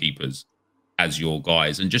the goalkeepers as your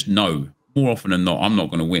guys, and just know more often than not, I'm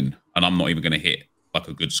not going to win, and I'm not even going to hit like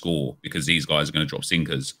a good score because these guys are going to drop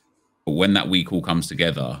sinkers. But when that week all comes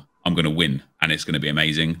together, I'm going to win, and it's going to be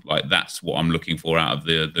amazing. Like, that's what I'm looking for out of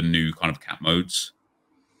the new kind of cap modes.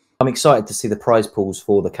 I'm excited to see the prize pools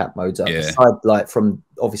for the cap modes. Aside, like, from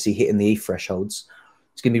obviously hitting the E thresholds,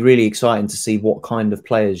 it's going to be really exciting to see what kind of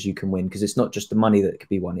players you can win, because it's not just the money that could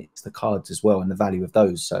be won, it's the cards as well and the value of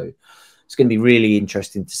those. So it's going to be really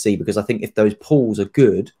interesting to see, because I think if those pools are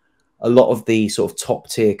good, a lot of the sort of top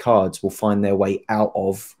tier cards will find their way out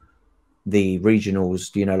of the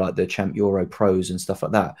regionals, you know, like the Champ Euro Pros and stuff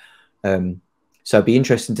like that. So it'd be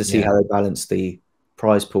interesting to see how they balance the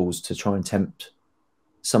prize pools to try and tempt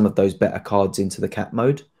some of those better cards into the cap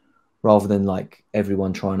mode, rather than like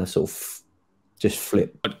everyone trying to sort of just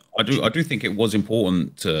flip. I do think it was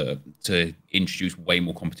important to introduce way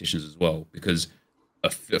more competitions as well, because a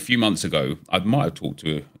few months ago, I might have talked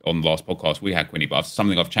to on the last podcast we had, Quinny, but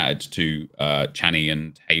something I've chatted to Channy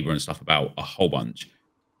and Haber and stuff about a whole bunch,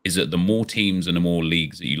 is that the more teams and the more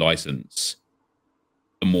leagues that you license,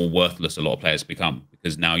 the more worthless a lot of players become,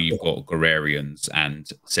 because now you've got Guerrerians and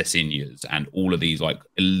Cecinias and all of these like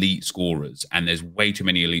elite scorers, and there's way too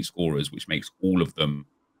many elite scorers, which makes all of them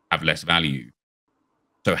have less value.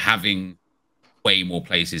 So having way more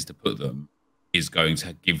places to put them is going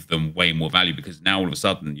to give them way more value, because now all of a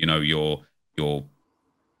sudden, you know, your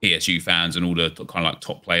PSU fans and all the kind of like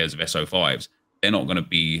top players of SO5s, they're not going to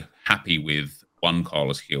be happy with one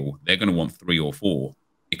Carlos Hill. They're going to want 3 or 4,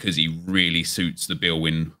 because he really suits the bill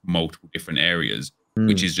in multiple different areas,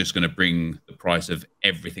 which is just going to bring the price of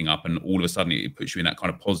everything up. And all of a sudden it puts you in that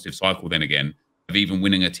kind of positive cycle then again of even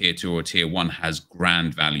winning a tier 2 or a tier 1 has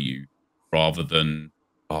grand value, rather than,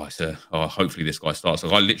 hopefully this guy starts.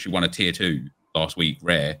 Like I literally won a tier 2 last week,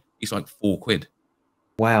 rare. It's like £4.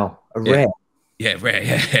 Wow, a rare. Yeah, rare.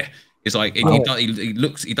 Yeah, it's like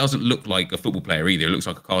he doesn't look like a football player either. It looks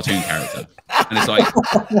like a cartoon character, and it's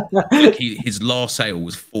like his last sale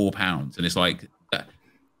was £4, and it's like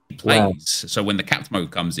he plays. Wow. So when the capped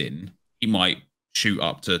mode comes in, he might shoot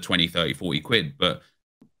up to 20, 30, 40 quid. But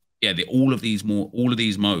yeah, all of these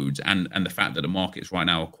modes and the fact that the markets right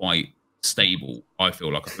now are quite stable, I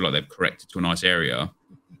feel like they've corrected to a nice area.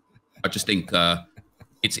 I just think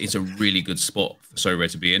it's a really good spot for Sorare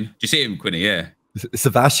to be in. Do you see him, Quinny? Yeah.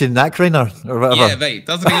 Sebastian Nackreiner or whatever. Yeah, mate.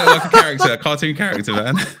 Doesn't he look like a character, a cartoon character,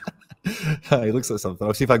 man? He looks like something.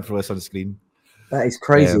 I'll see if I can throw this on the screen. That is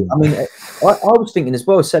crazy. I mean, I was thinking as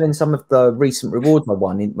well, selling some of the recent rewards I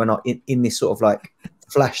won in this sort of like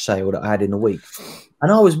flash sale that I had in the week.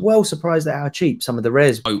 And I was well surprised at how cheap some of the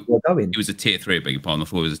rares were going. It was a tier 3, beg your pardon. I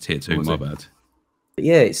thought it was a tier 2. My bad. But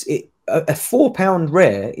yeah, a £4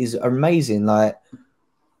 rare is amazing. Like,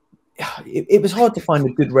 it was hard to find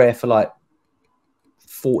a good rare for like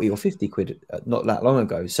 40 or 50 quid not that long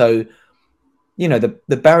ago. So, you know,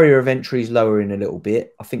 the barrier of entry is lowering a little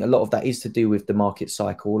bit. I think a lot of that is to do with the market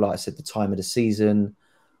cycle, like I said, the time of the season,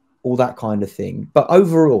 all that kind of thing. But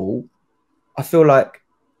overall, I feel like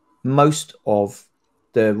most of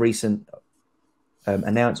the recent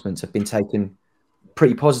announcements have been taken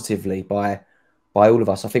pretty positively by all of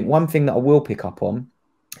us. I think one thing that I will pick up on,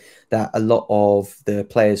 that a lot of the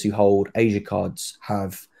players who hold Asia cards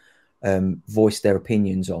have voiced their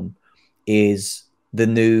opinions on, is the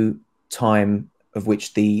new time of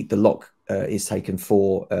which the lock is taken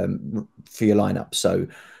for your lineup. So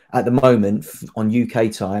at the moment on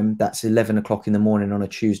UK time, that's 11 o'clock in the morning on a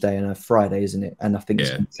Tuesday and a Friday, isn't it? And I think it's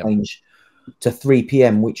going to change to 3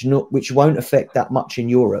 p.m, which won't affect that much in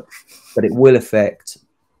Europe, but it will affect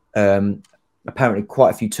apparently quite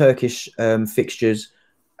a few Turkish fixtures,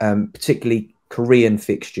 particularly Korean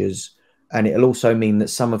fixtures, and it'll also mean that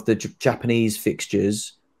some of the Japanese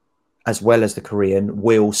fixtures, as well as the Korean,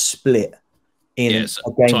 will split in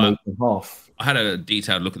a game week and a half. I had a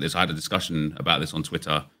detailed look at this. I had a discussion about this on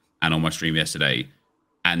Twitter and on my stream yesterday.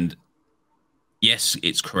 And yes,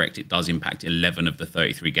 it's correct. It does impact 11 of the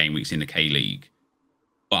 33 game weeks in the K-League.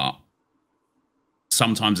 But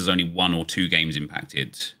sometimes there's only 1 or 2 games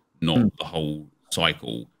impacted, not the whole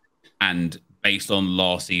cycle. And based on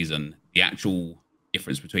last season, the actual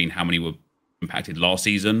difference between how many were impacted last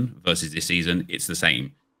season versus this season, it's the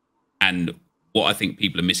same. And what I think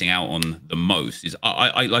people are missing out on the most is,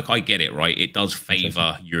 I get it, right? It does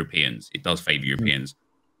favor Europeans. It does favor Europeans.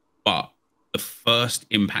 But the first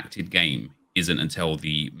impacted game isn't until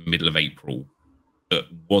the middle of April. That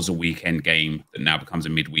was a weekend game that now becomes a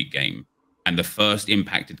midweek game. And the first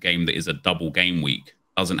impacted game that is a double game week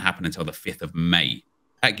doesn't happen until the 5th of May.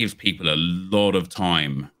 That gives people a lot of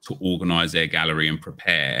time to organize their gallery and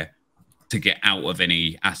prepare to get out of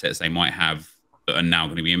any assets they might have that are now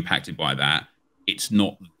going to be impacted by that. It's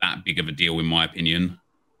not that big of a deal, in my opinion.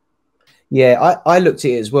 Yeah, I looked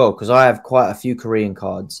at it as well, because I have quite a few Korean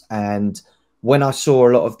cards. And when I saw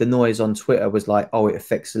a lot of the noise on Twitter was like, oh, it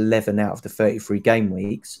affects 11 out of the 33 game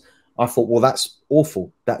weeks, I thought, well, that's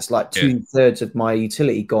awful. That's like 2/3 of my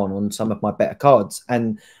utility gone on some of my better cards.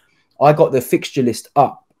 And I got the fixture list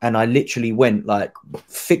up and I literally went like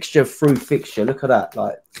fixture through fixture. Look at that.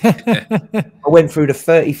 Like I went through the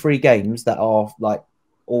 33 games that are like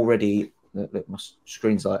already, look, my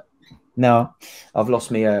screen's like, no, I've lost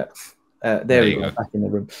me. There we go, back in the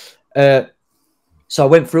room. So I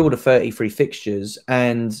went through all the 33 fixtures,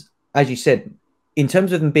 and as you said, in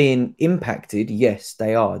terms of them being impacted, yes,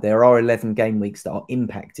 they are. There are 11 game weeks that are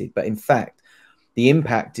impacted, but in fact, the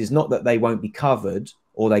impact is not that they won't be covered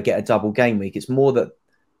or they get a double game week. It's more that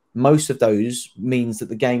most of those means that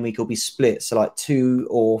the game week will be split. So like 2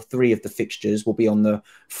 or 3 of the fixtures will be on the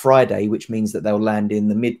Friday, which means that they'll land in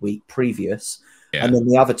the midweek previous. Yeah. And then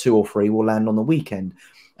the other 2 or 3 will land on the weekend.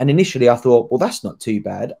 And initially I thought, well, that's not too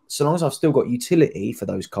bad. So long as I've still got utility for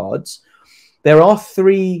those cards. There are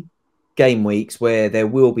 3 game weeks where there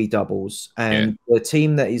will be doubles. And the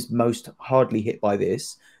team that is most hardly hit by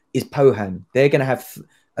this is Pohang. They're going to have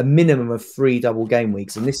a minimum of 3 double game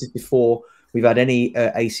weeks. And this is before we've had any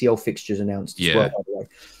ACL fixtures announced as well, by the way.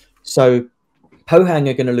 So Pohang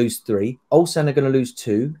are going to lose 3. Ulsan are going to lose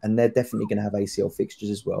 2, and they're definitely going to have ACL fixtures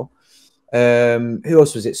as well. Who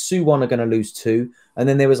else was it? Suwon are going to lose 2. And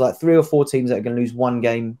then there was like 3 or 4 teams that are going to lose 1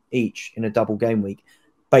 game each in a double game week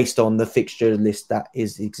based on the fixture list that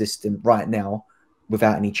is existing right now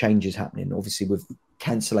without any changes happening. Obviously, with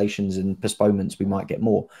cancellations and postponements, we might get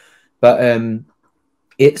more. But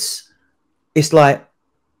it's like,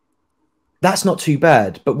 that's not too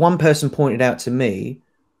bad. But one person pointed out to me,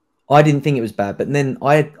 I didn't think it was bad, but then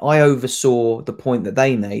I oversaw the point that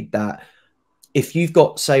they made that if you've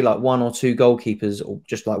got, say, like 1 or 2 goalkeepers or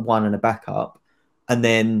just like 1 and a backup, and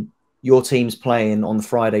then your team's playing on the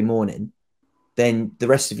Friday morning, then the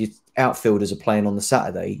rest of your outfielders are playing on the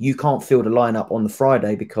Saturday. You can't field a lineup on the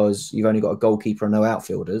Friday because you've only got a goalkeeper and no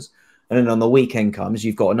outfielders. And then on the weekend comes,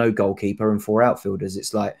 you've got no goalkeeper and 4 outfielders.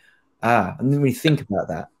 It's like, and then when you think about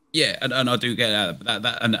that. Yeah, and I do get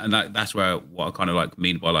that, that's where what I kind of like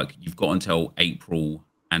mean by like you've got until April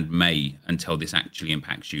and May until this actually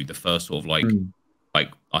impacts you. The first sort of like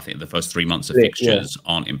I think the first 3 months of fixtures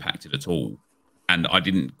aren't impacted at all. And I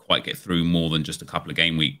didn't quite get through more than just a couple of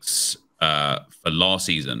game weeks for last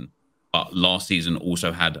season. But last season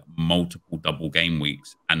also had multiple double game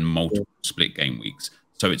weeks and multiple split game weeks.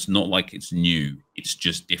 So it's not like it's new. It's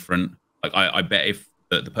just different. Like I bet if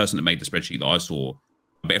the person that made the spreadsheet that I saw,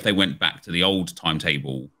 I bet if they went back to the old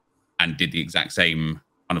timetable and did the exact same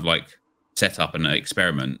kind of like setup and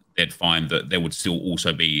experiment, they'd find that there would still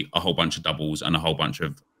also be a whole bunch of doubles and a whole bunch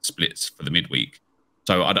of splits for the midweek.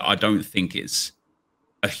 So I don't think it's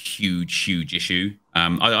a huge issue.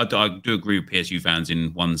 I do agree with PSU fans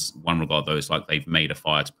in one regard, though. It's like they've made a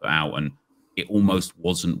fire to put out, and it almost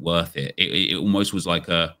wasn't worth it. It almost was like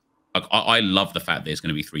I love the fact that it's going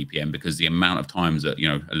to be 3 p.m. because the amount of times that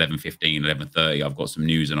 11:15, 11:30, I've got some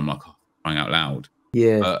news and I'm like crying out loud.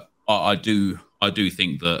 Yeah, but I do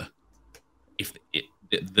think that if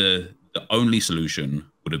the only solution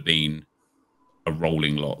would have been a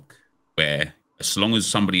rolling lock, where as long as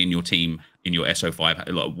somebody in your team in your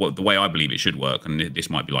SO5, like, the way I believe it should work, and this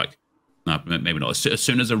might be like, no, maybe not. As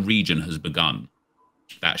soon as a region has begun,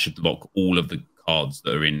 that should lock all of the cards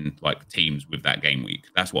that are in like teams with that game week.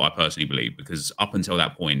 That's what I personally believe, because up until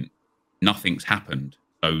that point, nothing's happened.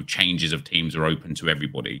 So changes of teams are open to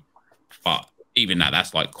everybody. But even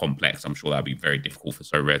that's like complex. I'm sure that'd be very difficult for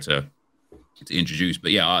Sorare to introduce.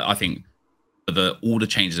 But yeah, I think all the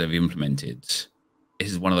changes they've implemented,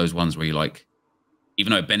 this is one of those ones where you're like,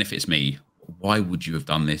 even though it benefits me, why would you have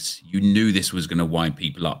done this? You knew this was going to wind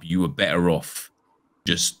people up. You were better off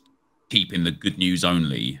just keeping the good news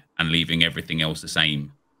only and leaving everything else the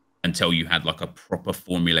same until you had like a proper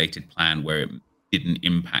formulated plan where it didn't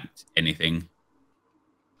impact anything.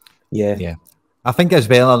 Yeah. I think as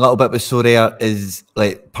well, a little bit with Sorare is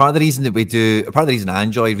like part of the reason I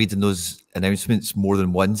enjoy reading those announcements more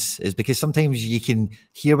than once is because sometimes you can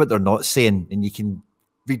hear what they're not saying and you can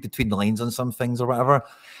read between the lines on some things or whatever.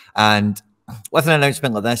 And with an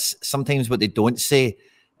announcement like this, sometimes what they don't say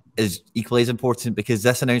is equally as important, because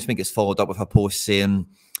this announcement gets followed up with a post saying,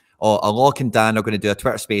 oh, Alok and Dan are going to do a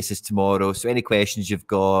Twitter Spaces tomorrow, so any questions you've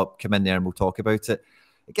got, come in there and we'll talk about it.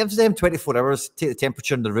 It gives them 24 hours to take the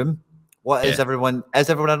temperature in the room. Is everyone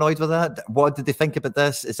annoyed with that? What did they think about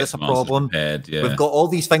this? Is this a problem? We've got all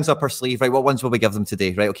these things up our sleeve, right? What ones will we give them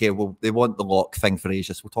today? Right, okay, well, they want the lock thing for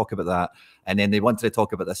ages, we'll talk about that. And then they wanted to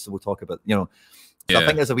talk about this, so we'll talk about, So I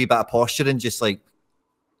think there's a wee bit of posturing, just like,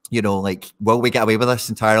 like, will we get away with this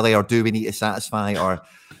entirely, or do we need to satisfy, or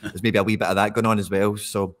there's maybe a wee bit of that going on as well.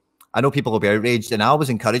 So I know people will be outraged, and I always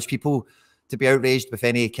encourage people to be outraged with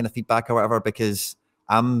any kind of feedback or whatever, because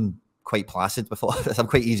I'm quite placid with all this. I'm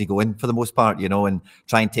quite easygoing for the most part, and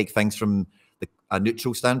try and take things from a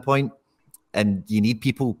neutral standpoint. And you need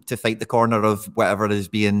people to fight the corner of whatever is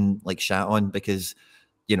being like shat on, because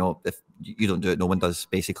if you don't do it, no one does,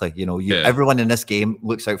 basically. Everyone in this game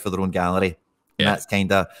looks out for their own gallery. and that's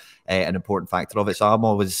kind of an important factor of it. So I'm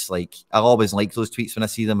always like, I'll always like those tweets when I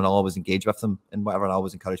see them, and I'll always engage with them and whatever. And I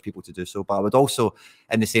always encourage people to do so. But I would also,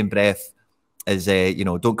 in the same breath, is you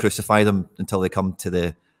know, don't crucify them until they come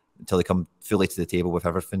fully to the table with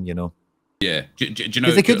everything, you know. Yeah, do you know,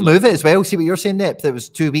 if they could move it as well. See what you're saying, Nep? That was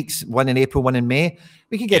 2 weeks, one in April, one in May.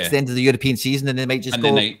 We could get to the end of the European season, and they might just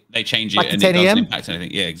then they change it, and it doesn't impact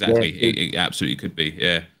anything. Yeah, exactly. Yeah. It absolutely could be.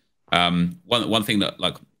 Yeah. One thing that,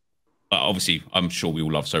 like, obviously, I'm sure we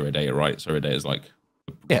all love Sorare Data, right? Sorare Data is like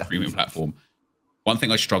a premium platform. One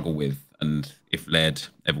thing I struggle with, and if Laird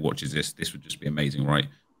ever watches this would just be amazing, right?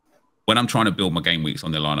 When I'm trying to build my game weeks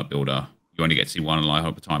on the lineup builder, you only get to see one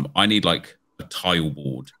lineup at a time. I need like a tile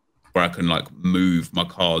board where I can like move my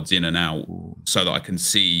cards in and out so that I can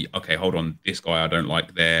see, okay, hold on, this guy I don't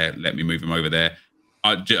like there, let me move him over there.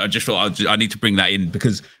 I just thought I need to bring that in,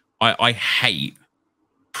 because I hate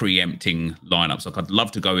preempting lineups. Like, I'd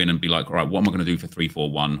love to go in and be like, all right, what am I going to do for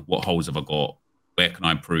 3-4-1? What holes have I got? Where can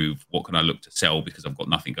I improve? What can I look to sell because I've got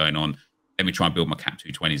nothing going on? Let me try and build my cap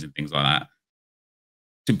 220s and things like that.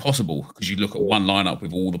 It's impossible, because you look at one lineup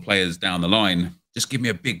with all the players down the line. Just give me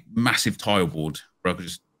a big, massive tile board where I could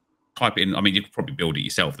just type it in. I mean, you could probably build it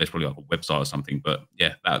yourself. There's probably like a website or something. But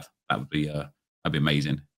yeah, that would be that'd be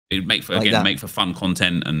amazing. It'd make for make for fun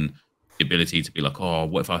content, and the ability to be like, oh,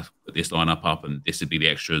 what if I put this lineup up and this would be the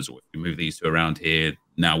extras, or if we move these two around here,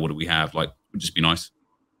 now what do we have? Like, it would just be nice.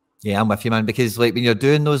 Yeah, I'm with you, man, because like when you're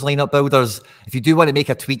doing those lineup builders, if you do want to make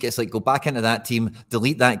a tweak, it's like go back into that team,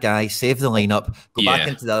 delete that guy, save the lineup, go back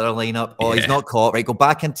into the other lineup. Oh, he's not caught, right? Go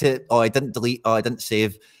back into, oh, I didn't delete, oh, I didn't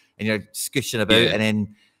save, and you're scooshing about. And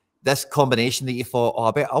then this combination that you thought,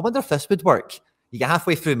 oh, I wonder if this would work. You get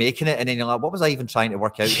halfway through making it, and then you're like, what was I even trying to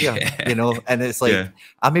work out here? You know, and it's like,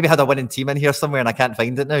 I maybe had a winning team in here somewhere and I can't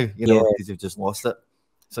find it now, you know, because you've just lost it.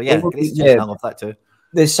 So yeah, I love that too.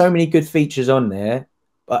 There's so many good features on there.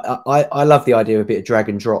 I love the idea of a bit of drag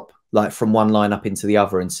and drop, like from one lineup into the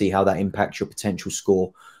other, and see how that impacts your potential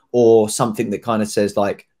score, or something that kind of says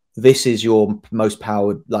like, this is your most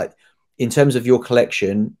powered, like in terms of your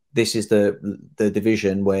collection, this is the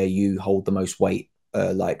division where you hold the most weight.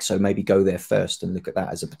 Like, so maybe go there first and look at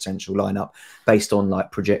that as a potential lineup based on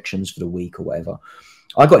like projections for the week or whatever.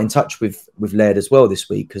 I got in touch with Laird as well this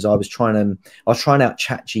week, because I was trying out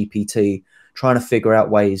ChatGPT, trying to figure out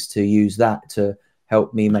ways to use that to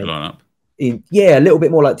help me make a little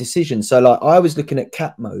bit more like decisions. So like, I was looking at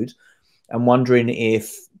cap mode and wondering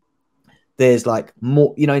if there's like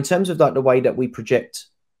more, you know, in terms of like the way that we project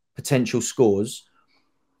potential scores,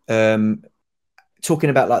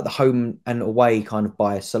 talking about like the home and away kind of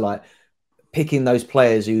bias. So like picking those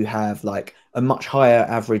players who have like a much higher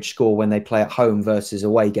average score when they play at home versus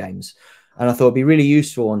away games. And I thought it'd be really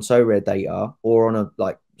useful on Sorare Data or on a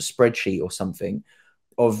like spreadsheet or something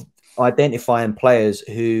of identifying players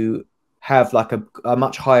who have like a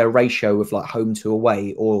much higher ratio of like home to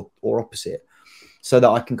away or opposite, so that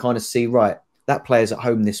I can kind of see, right, that player's at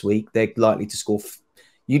home this week, they're likely to score.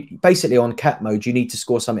 You basically on cap mode, you need to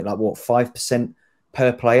score something like what, 5%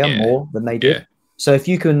 per player more than they did. So if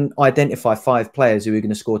you can identify 5 players who are going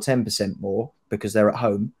to score 10% more because they're at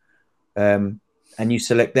home, and you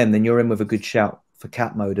select them, then you're in with a good shout for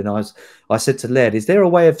cap mode. And I said to Laird, is there a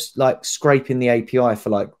way of like scraping the API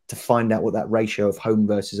for like to find out what that ratio of home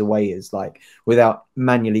versus away is, like without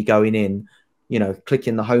manually going in, you know,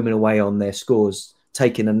 clicking the home and away on their scores,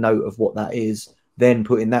 taking a note of what that is, then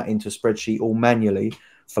putting that into a spreadsheet all manually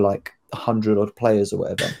for like 100 odd players or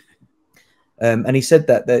whatever. And he said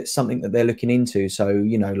that that's something that they're looking into. So,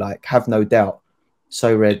 you know, like, have no doubt,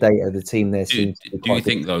 Sorare Data, the team there seems to be quite Do you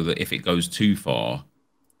think, though, that if it goes too far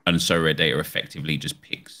and Sorare Data effectively just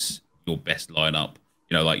picks your best lineup,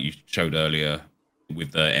 you know, like you showed earlier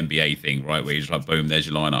with the NBA thing, right, where you're just like, boom, there's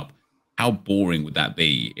your lineup. How boring would that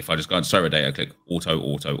be if I just go on Sorare Data, click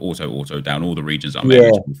auto down all the regions that I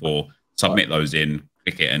mentioned before, submit those in,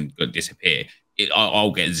 click it, and disappear?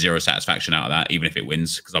 I'll get zero satisfaction out of that, even if it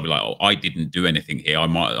wins, because I'll be like, oh, I didn't do anything here.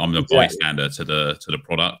 I'm a bystander to the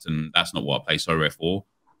product, and that's not what I play Sorare for.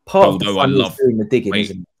 Although I love doing the digging,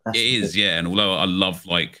 isn't it? It is, yeah. And although I love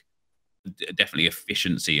like definitely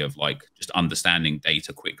efficiency of like just understanding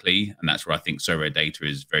data quickly, and that's where I think Sorare Data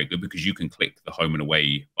is very good, because you can click the home and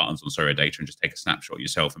away buttons on Sorare Data and just take a snapshot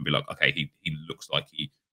yourself and be like, okay, he looks like he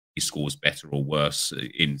scores better or worse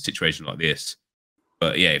in situations like this.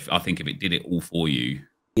 But yeah, I think if it did it all for you,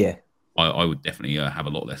 I would definitely have a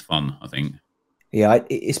lot less fun, I think. Yeah,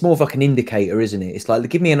 it's more of like an indicator, isn't it? It's like,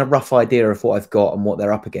 give me a rough idea of what I've got and what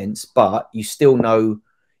they're up against, but you still know,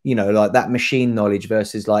 you know, like that machine knowledge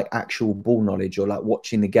versus like actual ball knowledge or like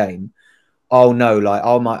watching the game. oh no, like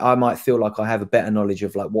I might feel like I have a better knowledge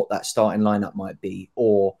of like what that starting lineup might be,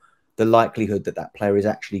 or the likelihood that that player is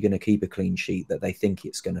actually going to keep a clean sheet that they think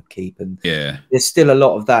it's going to keep. And Yeah. there's still a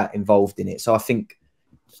lot of that involved in it. So I think,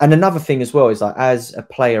 and another thing as well is like, as a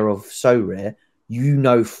player of Sorare, you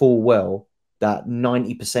know full well that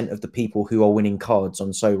 90% of the people who are winning cards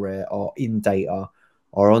on Sorare are in data,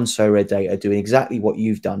 are on Sorare data, doing exactly what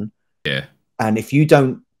you've done. Yeah. And if you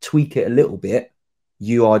don't tweak it a little bit,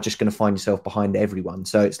 you are just going to find yourself behind everyone.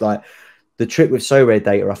 So it's like, the trick with Sorare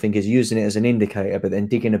data, I think, is using it as an indicator, but then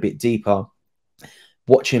digging a bit deeper,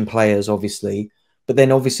 watching players, obviously, but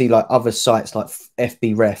then obviously like other sites like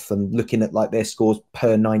FB Ref and looking at like their scores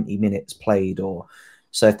per 90 minutes played. Or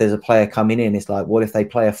so if there's a player coming in, it's like, well, if they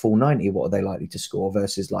play a full 90, what are they likely to score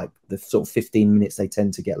versus like the sort of 15 minutes they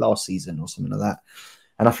tend to get last season or something like that.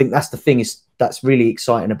 And I think that's the thing, is that's really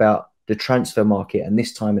exciting about the transfer market and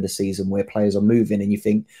this time of the season where players are moving, and you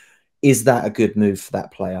think, is that a good move for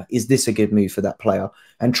that player? Is this a good move for that player?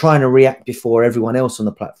 And trying to react before everyone else on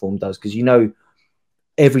the platform does, because you know,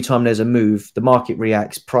 every time there's a move, the market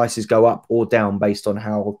reacts, prices go up or down based on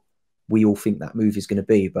how we all think that move is going to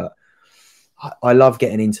be. But I love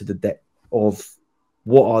getting into the depth of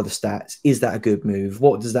what are the stats? Is that a good move?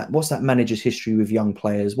 What's that manager's history with young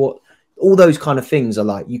players? All those kind of things are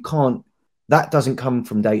like, you can't, that doesn't come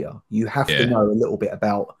from data. You have to know a little bit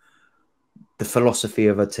about the philosophy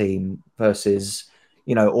of a team versus,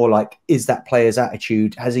 you know, or like, is that player's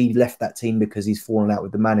attitude? Has he left that team because he's fallen out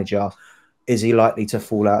with the manager? Is he likely to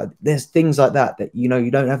fall out? There's things like that you know,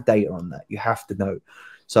 you don't have data on that. You have to know.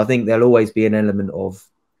 So I think there'll always be an element of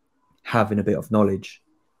having a bit of knowledge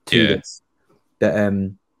to this.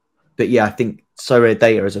 But yeah, I think Sorare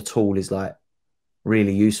data as a tool is like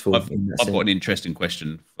really useful. I've got an interesting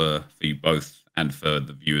question for you both and for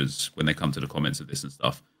the viewers when they come to the comments of this and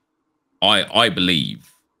stuff. I believe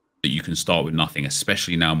that you can start with nothing,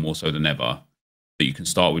 especially now more so than ever, that you can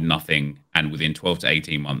start with nothing and within 12 to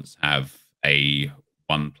 18 months have a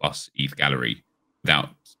 1+ ETH gallery without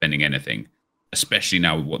spending anything, especially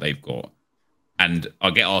now with what they've got. And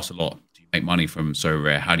I get asked a lot, do you make money from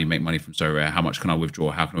Sorare? How do you make money from Sorare? How much can I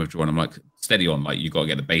withdraw? How can I withdraw? And I'm like, steady on, like, you got to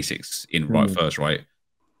get the basics in right first, right?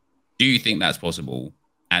 Do you think that's possible?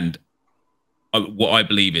 And what I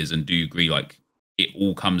believe is, and do you agree, like, it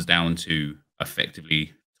all comes down to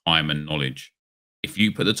effectively time and knowledge. If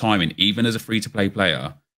you put the time in, even as a free-to-play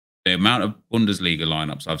player, the amount of Bundesliga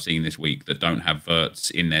lineups I've seen this week that don't have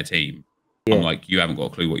Verts in their team, I'm like, you haven't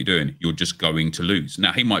got a clue what you're doing. You're just going to lose.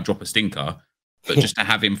 Now, he might drop a stinker, but just to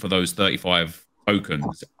have him for those 35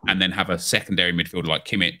 tokens and then have a secondary midfielder like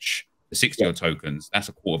Kimmich, the 60-odd tokens, that's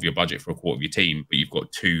a quarter of your budget for a quarter of your team, but you've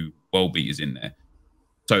got 2 world beaters in there.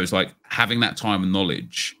 So it's like having that time and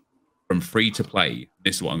knowledge from free to play.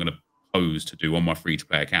 This is what I'm going to pose to do on my free to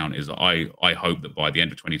play account, is that I hope that by the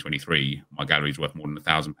end of 2023, my gallery is worth more than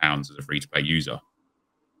 £1,000 as a free to play user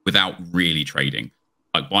without really trading.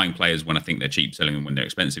 Like buying players when I think they're cheap, selling them when they're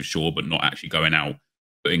expensive, sure, but not actually going out,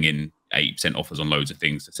 putting in 8% offers on loads of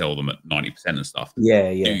things to sell them at 90% and stuff.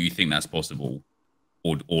 Yeah. Do you think that's possible?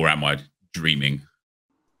 Or am I dreaming?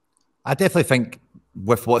 I definitely think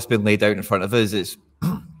with what's been laid out in front of us, it's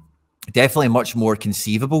definitely much more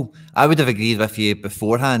conceivable. I would have agreed with you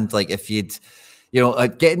beforehand. Like if you'd, you know,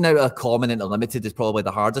 getting out of common into limited is probably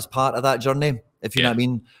the hardest part of that journey, if you know what I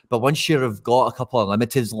mean. But once you've got a couple of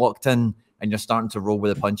limiteds locked in and you're starting to roll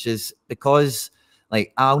with the punches, because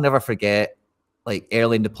like I'll never forget, like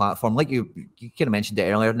early in the platform, like you kind of mentioned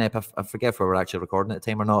it earlier, Nep. I forget if we were actually recording at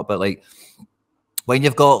the time or not, but like when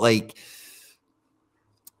you've got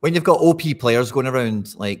OP players going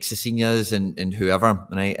around like Cecinias and whoever,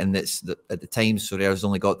 right? And it's at the time, Sorare's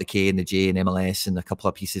only got the K and the J and MLS and a couple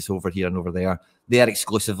of pieces over here and over there. They are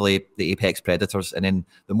exclusively the Apex Predators. And then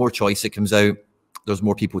the more choice that comes out, there's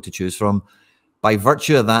more people to choose from. By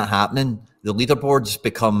virtue of that happening, the leaderboards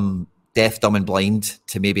become deaf, dumb, and blind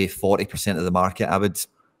to maybe 40% of the market, I would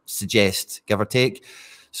suggest, give or take.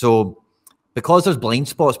 So because there's blind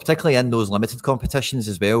spots, particularly in those limited competitions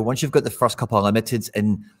as well, once you've got the first couple of limiteds,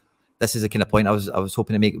 and this is the kind of point I was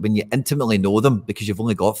hoping to make, when you intimately know them, because you've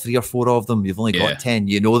only got 3 or 4 of them, you've only got 10,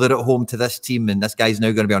 you know they're at home to this team, and this guy's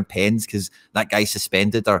now going to be on pens because that guy's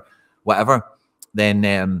suspended or whatever,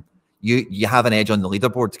 then you have an edge on the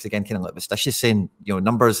leaderboard. Because again, kind of like Stish is saying, you know,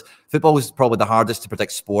 numbers, football is probably the hardest to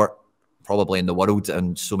predict sport probably in the world,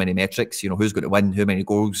 and so many metrics, you know, who's going to win, how many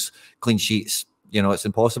goals, clean sheets, you know, it's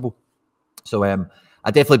impossible. So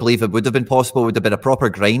I definitely believe it would have been possible. It would have been a proper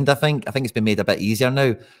grind, I think. I think it's been made a bit easier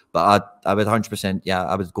now, but I would 100%,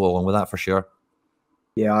 I would go along with that for sure.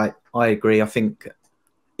 Yeah, I agree. I think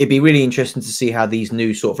it'd be really interesting to see how these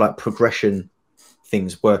new sort of like progression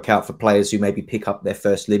things work out for players who maybe pick up their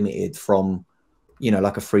first limited from, you know,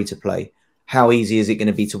 like a free to play. How easy is it going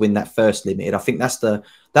to be to win that first limited? I think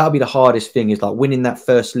that'll be the hardest thing, is like winning that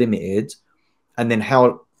first limited, and then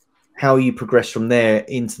how you progress from there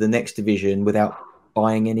into the next division without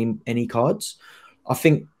buying any cards. I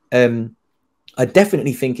think I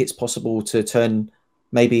definitely think it's possible to turn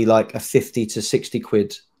maybe like a 50 to 60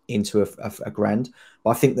 quid into a grand. But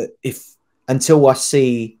I think that until I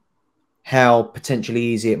see how potentially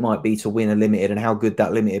easy it might be to win a limited and how good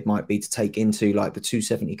that limited might be to take into like the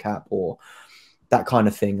 270 cap or that kind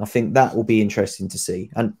of thing, I think that will be interesting to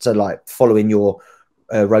see. And so like following your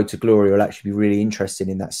road to glory will actually be really interesting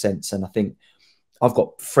in that sense. And I think I've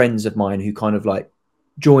got friends of mine who kind of like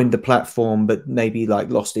joined the platform but maybe like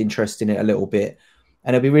lost interest in it a little bit,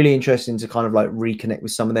 and it'll be really interesting to kind of like reconnect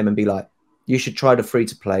with some of them and be like, you should try the free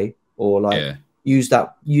to play, or like use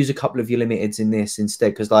a couple of your limiteds in this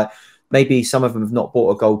instead, because like maybe some of them have not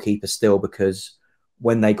bought a goalkeeper still, because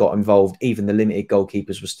when they got involved, even the limited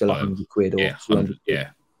goalkeepers were still 100 quid or 200 quid.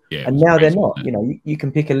 And now they're not. You know, you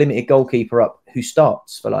can pick a limited goalkeeper up who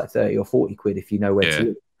starts for like 30 or 40 quid if you know where to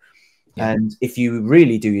look. And if you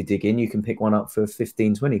really do your digging, you can pick one up for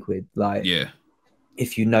 15, 20 quid. Like,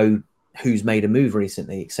 if you know who's made a move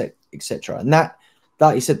recently, etc. And that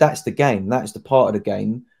you said, that's the game. That's the part of the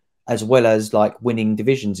game, as well as like winning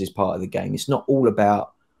divisions is part of the game. It's not all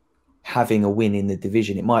about having a win in the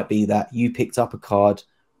division. It might be that you picked up a card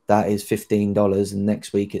that is $15 and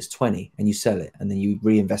next week it's 20 and you sell it, and then you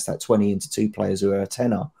reinvest that 20 into two players who are a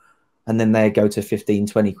tenner, and then they go to 15,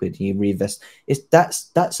 20 quid and you reinvest.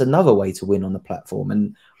 That's another way to win on the platform.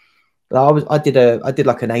 And I did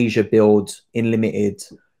like an Asia build in limited,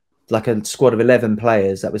 like a squad of 11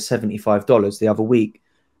 players that was $75 the other week,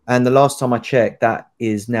 and the last time I checked, that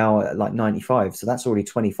is now at like 95, so that's already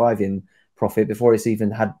 25 in profit before it's even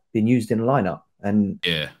had been used in a lineup. And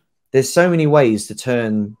there's so many ways to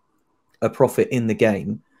turn a profit in the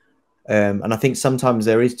game, and I think sometimes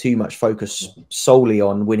there is too much focus solely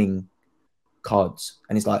on winning cards,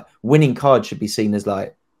 and it's like winning cards should be seen as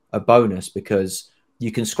like a bonus, because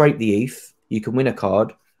you can scrape the ETH, you can win a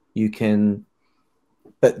card, you can,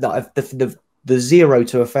 but the 0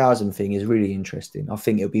 to 1,000 thing is really interesting. I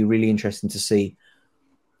think it'll be really interesting to see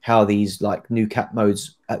how these like new cap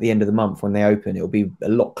modes at the end of the month when they open, it'll be a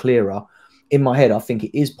lot clearer. In my head, I think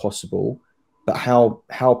it is possible, but how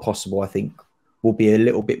possible, I think, will be a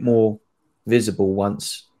little bit more visible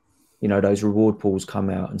once, you know, those reward pools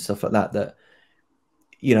come out and stuff like that, that,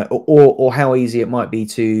 you know, or how easy it might be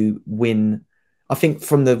to win. I think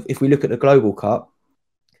if we look at the Global Cup,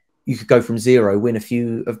 you could go from 0, win a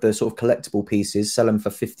few of the sort of collectible pieces, sell them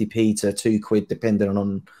for 50p to 2 quid, depending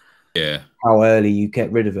on how early you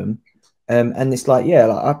get rid of them. And it's like,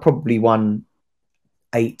 like I probably won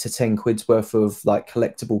 8 to 10 quid's worth of like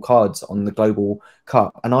collectible cards on the Global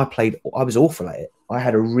Cup, and I was awful at it. I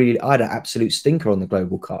had an absolute stinker on the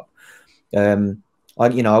Global Cup. I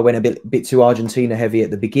went a bit too Argentina heavy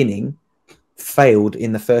at the beginning, failed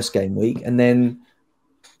in the first game week, and then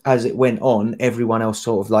as it went on, everyone else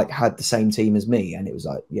sort of like had the same team as me, and it was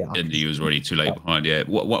like, and he was already too late behind.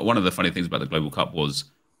 One of the funny things about the Global Cup was,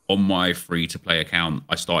 on my free-to-play account,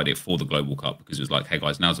 I started it for the Global Cup because it was like, hey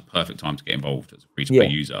guys, now's the perfect time to get involved as a free-to-play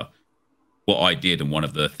user. What I did, and one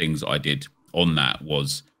of the things I did on that,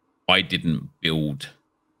 was I didn't build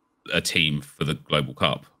a team for the Global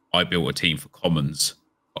Cup. I built a team for commons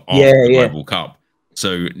after the Global Cup.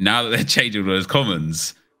 So now that they're changing those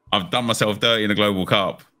commons, I've done myself dirty in the Global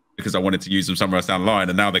Cup because I wanted to use them somewhere else down the line,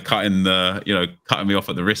 and now they're cutting me off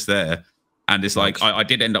at the wrist there. And it's like, I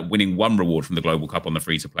did end up winning one reward from the Global Cup on the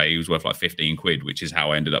free to play. It was worth like 15 quid, which is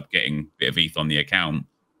how I ended up getting a bit of ETH on the account.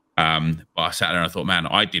 But I sat there and I thought, man,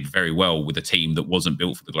 I did very well with a team that wasn't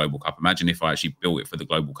built for the Global Cup. Imagine if I actually built it for the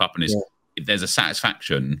Global Cup. And there's a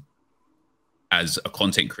satisfaction as a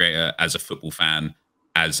content creator, as a football fan,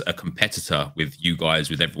 as a competitor with you guys,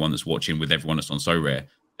 with everyone that's watching, with everyone that's on Sorare.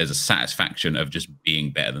 There's a satisfaction of just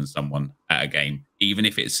being better than someone at a game, even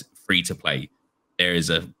if it's free to play. There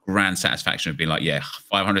is a grand satisfaction of being like,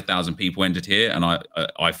 500,000 people entered here, and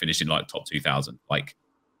I finished in like top 2,000. Like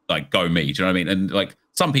go me. Do you know what I mean? And like,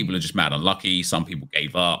 some people are just mad unlucky. Some people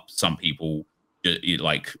gave up. Some people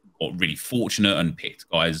like got really fortunate and picked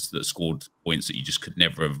guys that scored points that you just could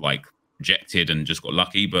never have like projected and just got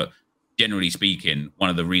lucky. But generally speaking,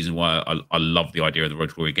 one of the reasons why I love the idea of the Road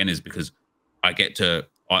to Glory again is because I get to,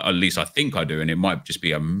 at least I think I do, and it might just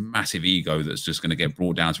be a massive ego that's just going to get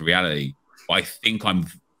brought down to reality. But I think I'm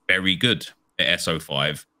very good at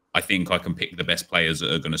SO5. I think I can pick the best players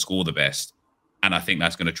that are going to score the best. And I think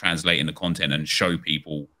that's going to translate into content and show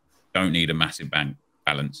people don't need a massive bank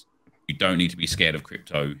balance. You don't need to be scared of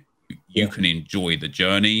crypto. You can enjoy the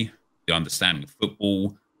journey, the understanding of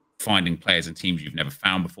football, finding players and teams you've never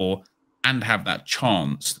found before, and have that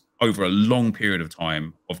chance over a long period of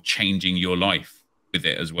time of changing your life with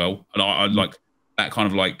it as well. And I like that kind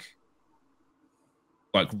of like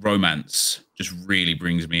romance just really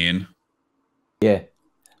brings me in. Yeah,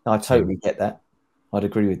 no, I totally get that. I'd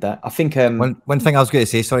agree with that. I think one thing I was going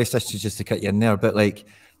to say, sorry, Stish, just to cut you in there, but like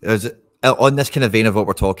there's on this kind of vein of what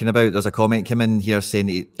we're talking about, there's a comment came in here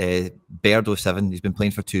saying Baird07, he's been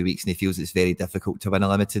playing for 2 weeks and he feels it's very difficult to win a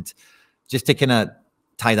limited. Just to kind of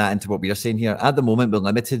tie that into what we're saying here, at the moment with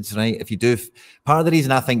limiteds, right? If you do, part of the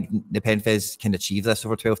reason I think Nepenthez can achieve this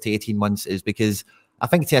over 12 to 18 months is because I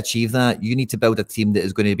think to achieve that, you need to build a team that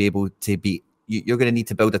is going to be able to be, you're going to need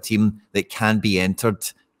to build a team that can be entered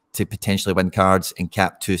to potentially win cards in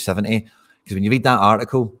cap 270. Because when you read that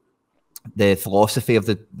article, the philosophy of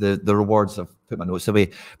the rewards, I've put my notes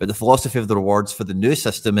away, but the philosophy of the rewards for the new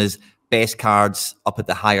system is best cards up at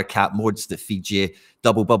the higher cap modes that feed you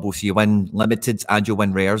double bubble. So you win limiteds and you'll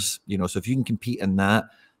win rares, you know, so if you can compete in that,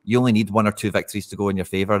 you only need 1 or 2 victories to go in your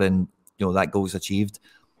favor and, you know, that goal's achieved.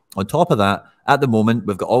 On top of that, at the moment,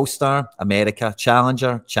 we've got All-Star, America,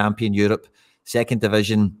 Challenger, Champion Europe, Second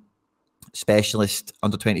Division, Specialist,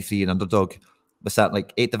 Under 23 and Underdog. Was that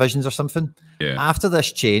like 8 divisions or something? Yeah. After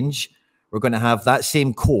this change, we're going to have that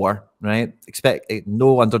same core, right? Expect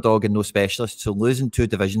no Underdog and no Specialist, so losing 2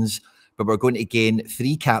 divisions, but we're going to gain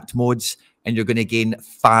 3 capped modes, and you're going to gain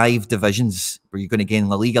 5 divisions, where you're going to gain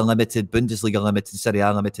La Liga Limited, Bundesliga Limited, Serie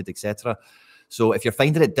A Limited, etc. So if you're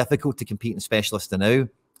finding it difficult to compete in Specialist now,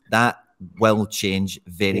 that will change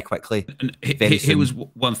very quickly. And here was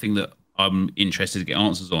one thing that I'm interested to get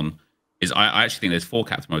answers on, is I actually think there's 4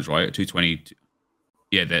 capped modes, right? 220,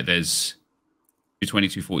 yeah, there's 220,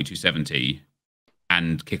 240, 270,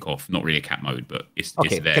 and kickoff. Not really a cap mode, but it's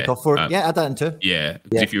there. Kickoff for yeah, add that into. Yeah,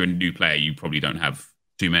 because if you're a new player, you probably don't have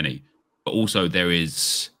too many. But also there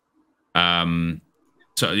is,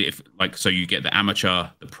 so you get the amateur,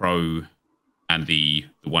 the pro, and the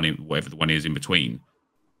one in whatever the one is in between.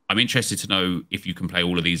 I'm interested to know if you can play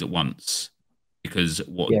all of these at once, because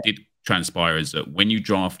what did transpire is that when you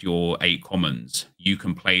draft your 8 commons, you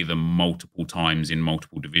can play them multiple times in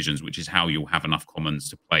multiple divisions, which is how you'll have enough commons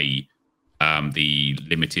to play the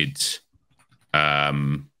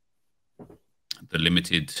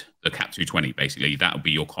cap 220. Basically, that'll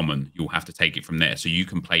be your common. You'll have to take it from there. So you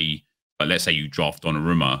can play, but let's say you draft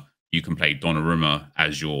Donnarumma, you can play Donnarumma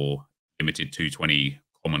as your limited 220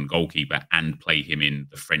 common goalkeeper and play him in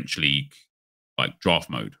the French league like draft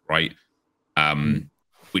mode, right?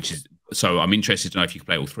 Which is, so I'm interested to know if you can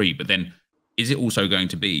play all 3, but then is it also going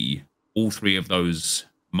to be all 3 of those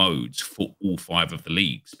modes for all 5 of the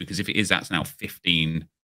leagues? Because if it is, that's now 15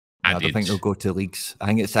 added. I don't think they'll go to leagues.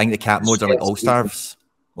 I think the cap modes are like All-Stars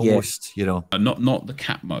almost, you know. Not the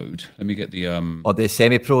cap mode. Let me get the or the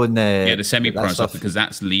semi-pro and the semi-pro and stuff, because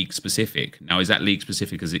that's league specific. Now, is that league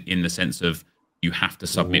specific as in the sense of you have to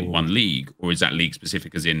submit 1 league, or is that league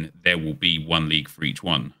specific as in there will be 1 league for each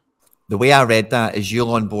one? The way I read that is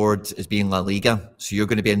you're on board as being La Liga, so you're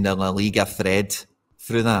going to be in the La Liga thread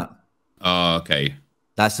through that. Oh, okay.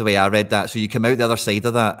 That's the way I read that. So you come out the other side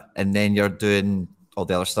of that, and then you're doing all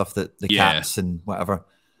the other stuff, that the caps and whatever.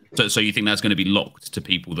 So you think that's going to be locked to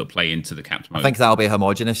people that play into the capped mode? I think that'll be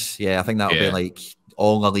homogenous. Yeah, I think that'll be like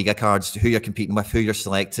all La Liga cards, who you're competing with, who you're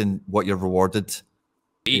selecting, what you're rewarded.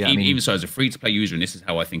 Even so, as a free-to-play user, and this is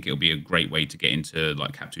how I think it'll be a great way to get into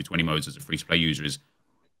like cap 220 modes as a free-to-play user, is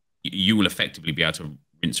you will effectively be able to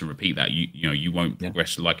rinse and repeat that. You won't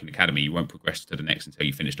progress like an academy. You won't progress to the next until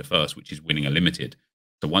you finish the first, which is winning a limited.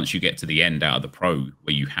 So once you get to the end out of the pro,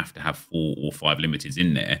 where you have to have 4 or 5 limiteds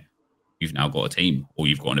in there, you've now got a team, or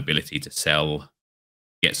you've got an ability to sell,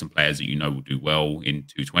 get some players that you know will do well in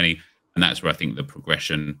 220. And that's where I think the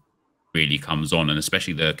progression really comes on. And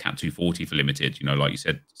especially the cap 240 for limited, like you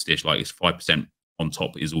said, Stish, like it's 5% on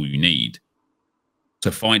top is all you need.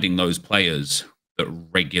 So finding those players that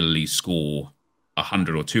regularly score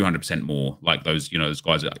 100 or 200% more, like those, those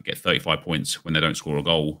guys that get 35 points when they don't score a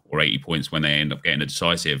goal, or 80 points when they end up getting a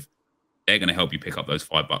decisive, they're going to help you pick up those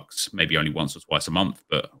 $5, maybe only once or twice a month,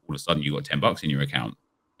 but all of a sudden you've got $10 in your account.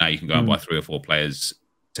 Now you can go and buy 3 or 4 players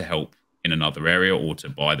to help in another area, or to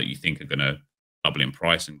buy that you think are going to double in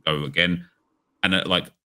price and go again. And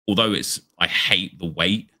although I hate the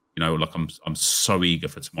wait, I'm so eager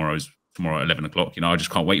for tomorrow at 11 o'clock. I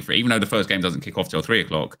just can't wait for it. Even though the first game doesn't kick off till 3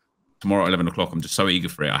 o'clock, tomorrow at 11 o'clock, I'm just so eager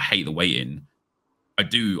for it. I hate the waiting.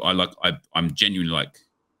 I'm genuinely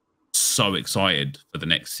so excited for the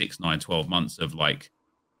next 6, 9, 12 months of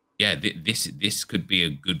this could be a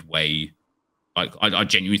good way like I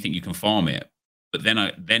genuinely think you can farm it. But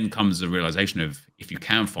then comes the realization of if you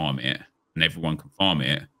can farm it and everyone can farm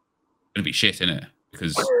it, it's gonna be shit, innit?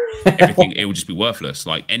 Because everything, it will just be worthless.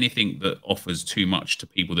 Like anything that offers too much to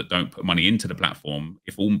people that don't put money into the platform,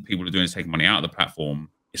 if all people are doing is taking money out of the platform,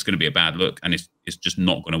 it's going to be a bad look, and it's just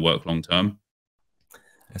not going to work long term.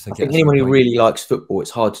 I think anyone who really likes football, it's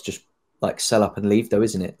hard to just like sell up and leave, though,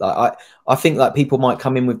 isn't it? Like I think like people might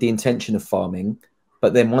come in with the intention of farming,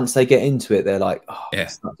 but then once they get into it, they're like, oh, yeah,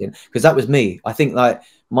 because that was me. I think like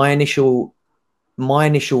my initial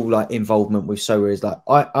like involvement with Sorare is like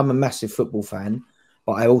I'm a massive football fan,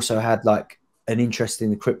 but I also had like an interest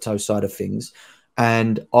in the crypto side of things,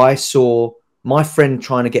 and I saw my friend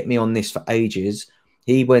trying to get me on this for ages.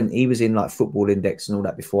 He was in like Football Index and all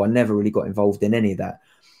that before. I never really got involved in any of that.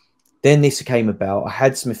 Then this came about. I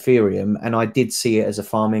had some Ethereum and I did see it as a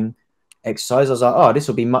farming exercise. I was like, oh, this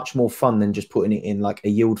will be much more fun than just putting it in like a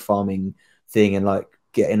yield farming thing and like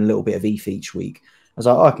getting a little bit of ETH each week. I was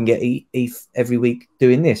like, oh, I can get ETH every week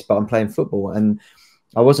doing this, but I'm playing football. And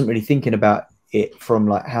I wasn't really thinking about it from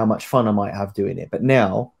like how much fun I might have doing it. But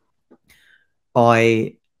now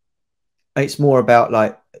it's more about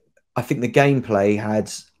like, I think the gameplay had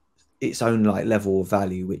its own like level of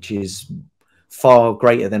value, which is far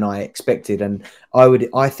greater than I expected. And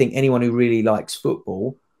I think anyone who really likes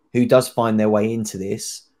football, who does find their way into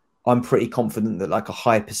this, I'm pretty confident that like a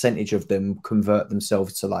high percentage of them convert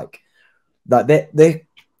themselves to like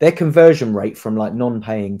their conversion rate from like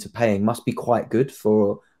non-paying to paying must be quite good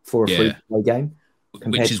for a free-to-play game.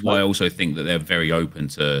 Which is why I also think that they're very open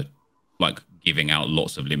to like giving out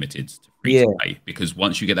lots of limiteds to free to play, because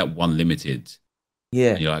once you get that one limited,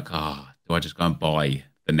 you're like, do I just go and buy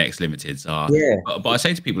the next limiteds? But I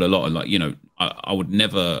say to people a lot, like, you know, I would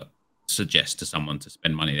never suggest to someone to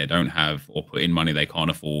spend money they don't have or put in money they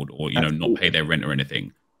can't afford, or you know, not pay their rent or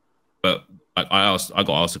anything. But like I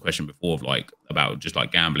got asked a question before of like about just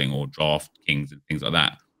like gambling or draft kings and things like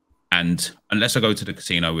that. And unless I go to the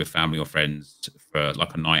casino with family or friends for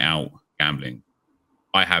like a night out gambling,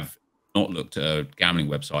 I have not looked at a gambling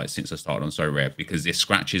website since I started on Sorare, because this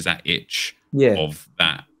scratches that itch of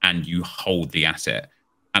that, and you hold the asset.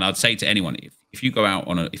 And I'd say to anyone, if you go out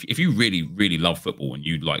on if you really, really love football and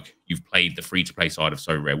you've played the free-to-play side of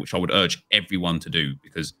Sorare, which I would urge everyone to do,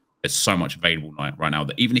 because there's so much available right now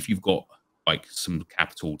that even if you've got like some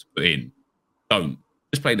capital to put in, don't.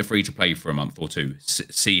 Just play the free-to-play for a month or two,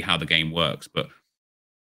 see how the game works. But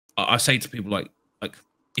I say to people like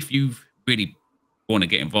if you really want to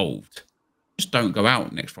get involved, just don't go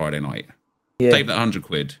out next Friday night. Save that 100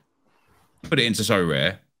 quid, put it into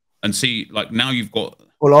Sorare, and see, like, now you've got...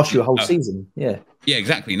 Well, last you a whole season, yeah,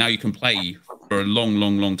 exactly. Now you can play for a long,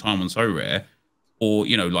 long, long time on Sorare, or,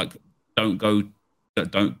 you know, like, don't,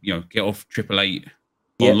 you know, get off 888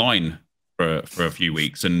 online for a few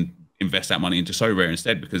weeks and invest that money into Sorare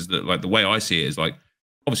instead, because the way I see it is like,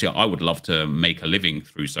 obviously I would love to make a living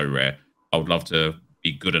through Sorare. I would love to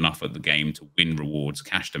be good enough at the game to win rewards,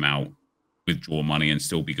 cash them out, withdraw money, and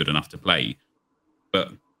still be good enough to play.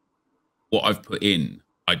 But what I've put in,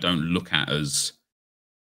 I don't look at as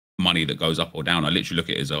money that goes up or down. I literally look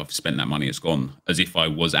at it as I've spent that money, it's gone. As if I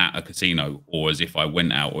was at a casino, or as if I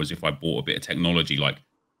went out, or as if I bought a bit of technology, like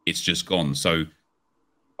it's just gone. So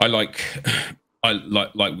I like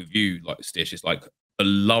with you, like Stish, it's like the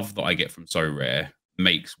love that I get from Sorare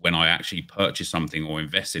makes when I actually purchase something or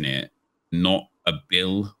invest in it, not a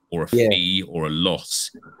bill or a fee or a loss.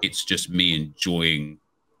 It's just me enjoying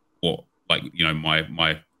what, like, you know,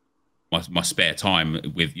 my spare time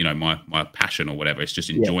with, you know, my passion or whatever. It's just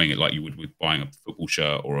enjoying it like you would with buying a football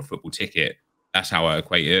shirt or a football ticket. That's how I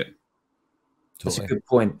equate it. That's a good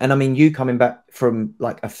point. And I mean, you coming back from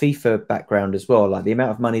like a FIFA background as well, like the amount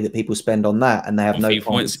of money that people spend on that, and they have no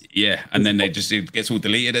points. Yeah, and then it gets all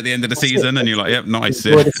deleted at the end of the season, and you're like, yep, nice.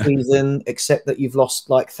 Enjoy the season, except that you've lost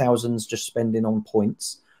like thousands just spending on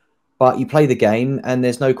points. But you play the game, and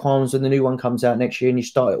there's no qualms when the new one comes out next year, and you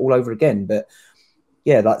start it all over again. But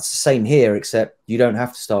yeah, that's the same here, except you don't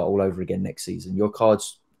have to start all over again next season. Your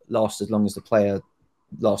cards last as long as the player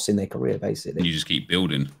lasts in their career, basically. And you just keep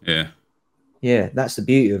building. Yeah. Yeah, that's the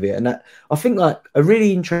beauty of it. And that, I think, like, a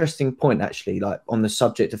really interesting point, actually, like, on the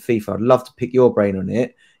subject of FIFA, I'd love to pick your brain on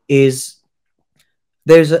it, is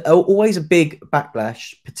there's always a big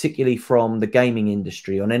backlash, particularly from the gaming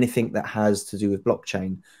industry, on anything that has to do with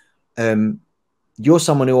blockchain. You're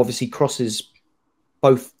someone who obviously crosses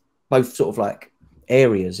both sort of, like,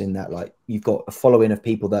 areas in that, like, you've got a following of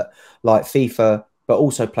people that like FIFA, but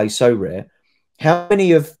also play Sorare.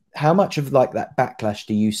 How much of, like, that backlash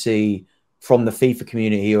do you see from the FIFA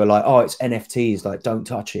community who are like, oh, it's NFTs, like don't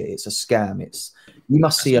touch it, it's a scam. You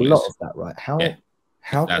must see a lot of that, right?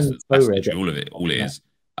 How that's can literally all of it. All it is.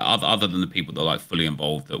 Other than the people that are like fully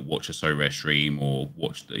involved that watch a Sorare stream or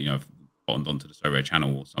watch the, onto the Sorare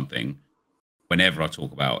channel or something, whenever I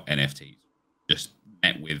talk about NFTs, just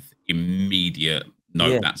met with immediate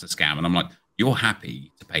no, that's a scam. And I'm like, you're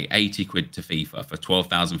happy to pay 80 quid to FIFA for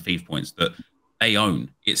 12,000 FIFA points that they own.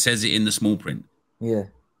 It says it in the small print. Yeah.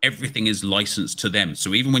 Everything is licensed to them.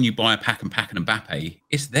 So even when you buy a pack and Mbappe,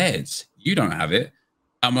 it's theirs. You don't have it.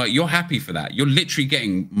 I'm like, you're happy for that. You're literally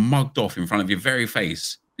getting mugged off in front of your very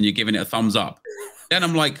face and you're giving it a thumbs up. Then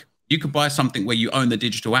I'm like, you could buy something where you own the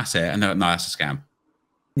digital asset and they're like, no, that's a scam.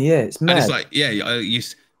 Yeah, it's mad. And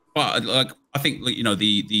it's like, but like, I think,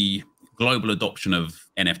 the global adoption of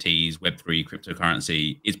NFTs, Web3,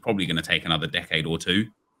 cryptocurrency is probably going to take another decade or two.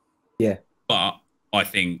 Yeah. But I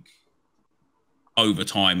think over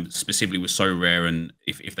time, specifically with Sorare, and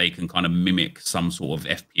if they can kind of mimic some sort of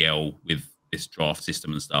FPL with this draft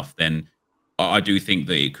system and stuff, then I do think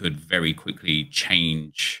that it could very quickly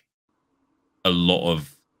change a lot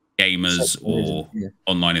of gamers or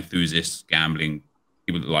online enthusiasts, gambling,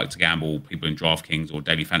 people that like to gamble, people in DraftKings or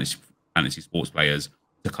daily fantasy sports players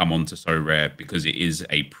to come on to Sorare because it is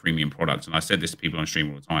a premium product. And I said this to people on stream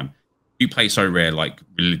all the time. If you play Sorare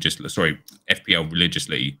FPL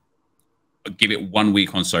religiously, give it 1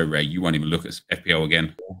 week on Sorare, you won't even look at FPL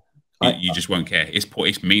again. You just won't care.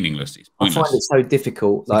 It's meaningless. It's pointless. I find it so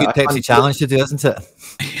difficult. Like, a good Pepsi challenge to do, isn't it?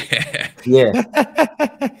 Yeah.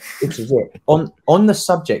 This is it. On the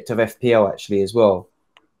subject of FPL, actually, as well,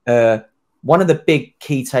 one of the big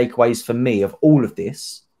key takeaways for me of all of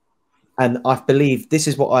this, and I believe this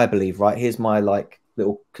is what I believe, right? Here's my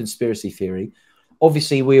little conspiracy theory.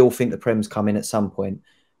 Obviously, we all think the Prem's coming at some point.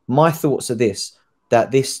 My thoughts are that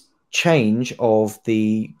this change of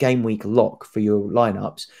the game week lock for your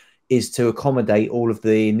lineups is to accommodate all of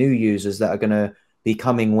the new users that are going to be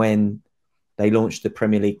coming when they launch the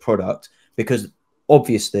Premier League product, because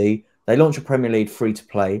obviously they launch a Premier League free to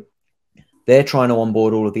play. They're trying to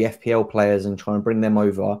onboard all of the FPL players and try and bring them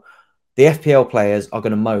over. The FPL players are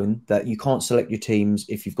going to moan that you can't select your teams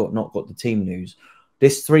if you've not got the team news.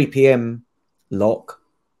 This 3 p.m. lock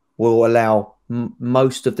will allow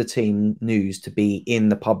most of the team news to be in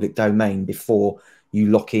the public domain before you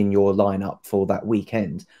lock in your lineup for that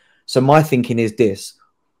weekend. So my thinking is this: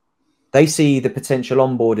 they see the potential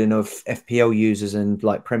onboarding of FPL users and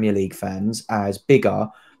like Premier League fans as bigger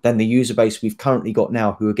than the user base we've currently got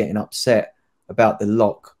now, who are getting upset about the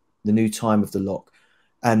lock, the new time of the lock.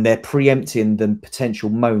 And they're preempting the potential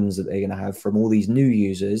moans that they're going to have from all these new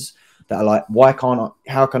users that are like,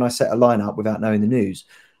 how can I set a lineup without knowing the news?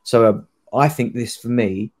 So I think this, for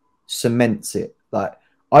me, cements it. Like,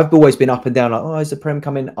 I've always been up and down, like, oh, is the Prem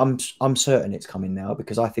coming? I'm certain it's coming now,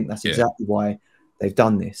 because I think that's exactly why they've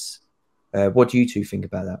done this. What do you two think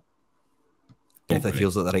about that? Definitely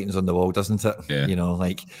feels like the writing's on the wall, doesn't it?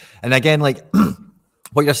 Yeah. And again,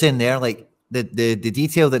 what you're saying there, the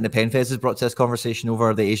detail that Nepenthez has brought to this conversation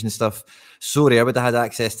over the Asian stuff, Sorare would have had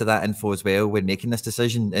access to that info as well when making this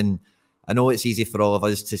decision. And I know it's easy for all of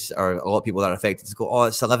us or a lot of people that are affected to go, oh,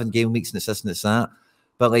 it's 11 game weeks and it's this and it's that.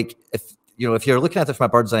 But if you're looking at it from a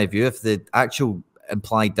bird's eye view, if the actual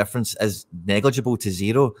implied difference is negligible to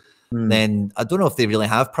zero, then I don't know if they really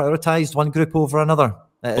have prioritized one group over another.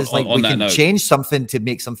 It's we can change something to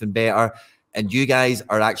make something better, and you guys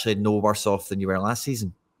are actually no worse off than you were last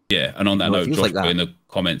season. Yeah, and on that note, Josh put in the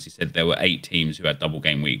comments, he said there were 8 teams who had double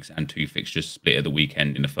game weeks and 2 fixtures split at the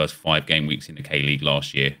weekend in the first 5 game weeks in the K-League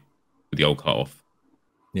last year with the old cut-off.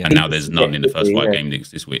 Yeah. And now there's none in the first 5 game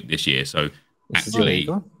weeks this year. So actually,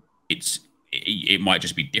 it might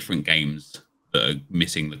just be different games that are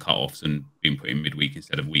missing the cut-offs and being put in midweek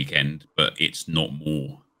instead of weekend, but it's not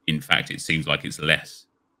more. In fact, it seems like it's less.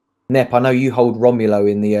 Nep, I know you hold Romulo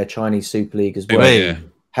in the Chinese Super League as well. Yeah.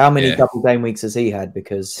 How many double game weeks has he had?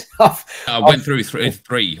 Because I went through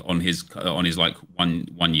 3 on his like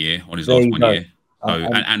one year, on his last 1 year. So,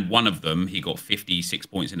 and one of them, he got 56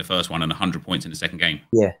 points in the first one and 100 points in the second game.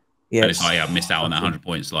 Yeah. And it's like, I missed out on that 100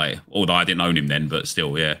 points. Although I didn't own him then, but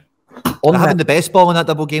still, yeah. Having the best ball in that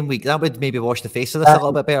double game week, that would maybe wash the face of this a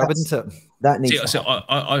little bit better, wouldn't it? That needs. So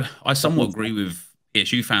I somewhat agree with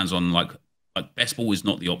PSU fans on like best ball is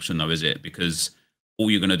not the option though, is it? Because all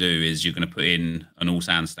you're going to do is you're going to put in an all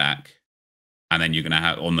sand stack, and then you're going to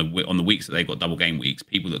have on the weeks that they've got double game weeks,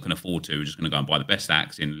 people that can afford to are just going to go and buy the best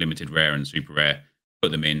stacks in limited rare and super rare,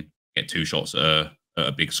 put them in, get 2 shots at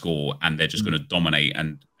a big score, and they're just going to dominate,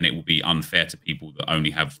 and it will be unfair to people that only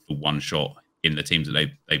have the 1 shot in the teams that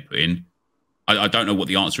they put in. I don't know what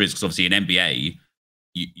the answer is, because obviously in NBA,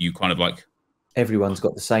 you kind of like everyone's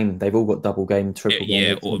got the same. They've all got double game, triple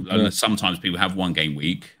game. Or sometimes people have 1 game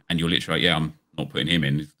week, and you're literally like, I'm not putting him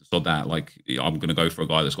in. It's not that. Like, I'm going to go for a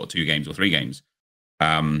guy that's got 2 games or 3 games,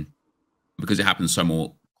 because it happens so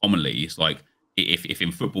more commonly. It's like if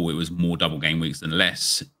in football it was more double game weeks than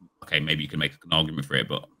less, okay, maybe you can make an argument for it.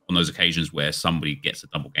 But on those occasions where somebody gets a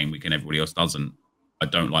double game week and everybody else doesn't, I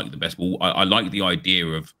don't like the best ball. I like the idea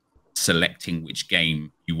of selecting which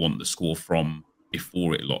game you want the score from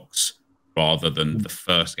before it locks, rather than the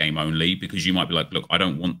first game only, because you might be like, look, I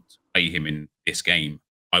don't want to play him in this game.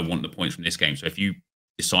 I want the points from this game. So if you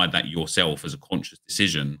decide that yourself as a conscious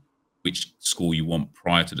decision, which score you want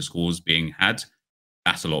prior to the scores being had,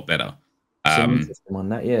 that's a lot better. On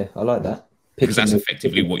that, yeah, I like that. Because that's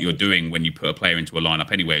effectively what you're doing when you put a player into a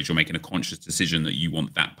lineup anyway, is you're making a conscious decision that you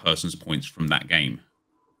want that person's points from that game.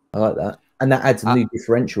 I like that. And that adds a new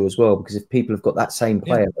differential as well, because if people have got that same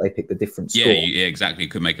player, they pick the different score. Yeah, exactly. It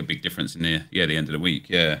could make a big difference in the end of the week.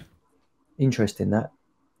 Yeah. Interesting that.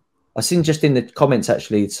 I seen just in the comments,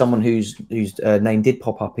 actually, someone whose name did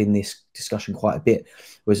pop up in this discussion quite a bit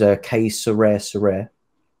was K Sorare.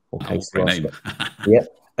 Or K Sorare. Yeah.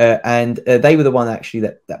 And they were the one actually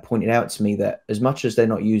that pointed out to me that as much as they're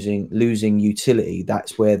not losing utility,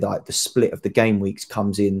 that's where the split of the game weeks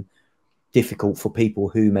comes in difficult for people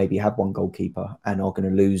who maybe have 1 goalkeeper and are going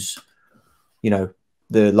to lose,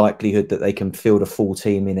 the likelihood that they can field a full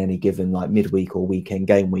team in any given like midweek or weekend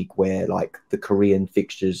game week, where like the Korean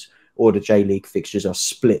fixtures or the J League fixtures are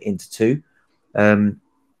split into 2.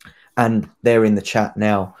 And they're in the chat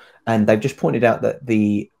now, and they've just pointed out that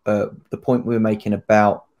the point we were making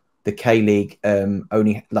about the K League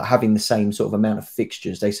only like having the same sort of amount of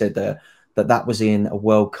fixtures. They said that was in a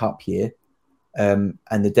World Cup year, and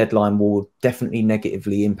the deadline will definitely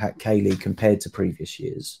negatively impact K League compared to previous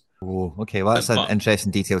years. Oh, okay. Well, that's an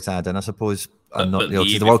interesting detail to add in, I suppose.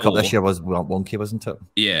 The World Cup this year was wonky, wasn't it?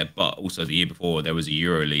 Yeah, but also the year before there was a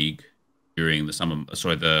Euro League during the summer.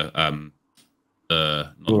 Sorry, the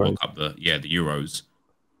World Cup, the Euros,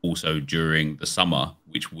 also during the summer,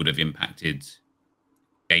 which would have impacted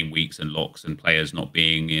game weeks and locks and players not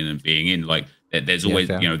being in and being in. Like, there's always,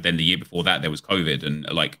 then the year before that there was COVID, and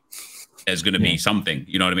like there's going to be something.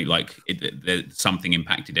 You know what I mean? Like something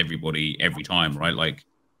impacted everybody every time, right? Like,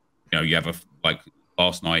 you have like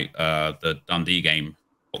last night, the Dundee game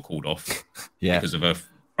got called off because of a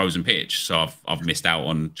frozen pitch. So I've missed out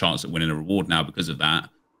on chance at winning a reward now because of that,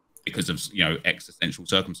 because of existential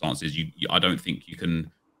circumstances. I don't think you can.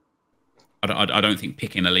 I don't think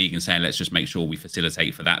picking a league and saying let's just make sure we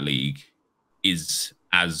facilitate for that league is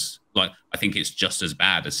as like. I think it's just as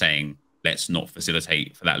bad as saying let's not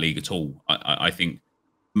facilitate for that league at all. I think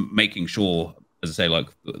making sure, as I say, like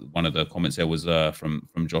one of the comments there was from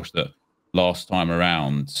Josh, that last time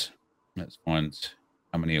around, let's find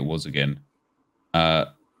how many it was again.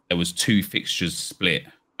 There was 2 fixtures split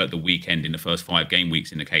at the weekend in the first 5 game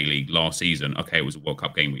weeks in the K League last season. Okay, it was a World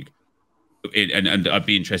Cup game week. And I'd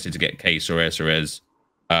be interested to get K Sorare's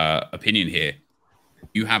opinion here.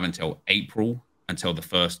 You have until April, until the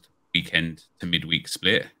first weekend to midweek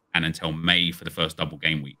split, and until May for the first double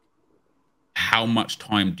game week. How much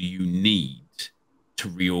time do you need to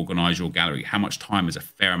reorganize your gallery? How much time is a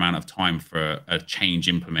fair amount of time for a change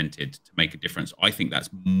implemented to make a difference? I think that's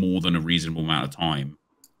more than a reasonable amount of time.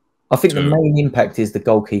 I think the main impact is the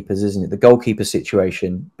goalkeepers, isn't it? The goalkeeper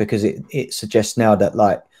situation, because it suggests now that,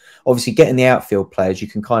 like, obviously getting the outfield players, you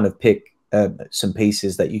can kind of pick some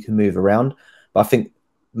pieces that you can move around. But I think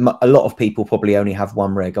a lot of people probably only have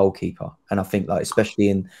 1 rare goalkeeper. And I think, like, especially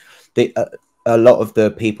in a lot of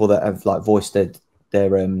the people that have like voiced their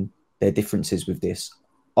differences with this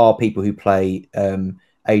are people who play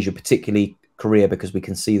Asia, particularly Korea, because we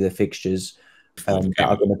can see the fixtures that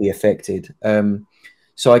are going to be affected.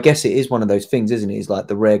 So I guess it is one of those things, isn't it? It's like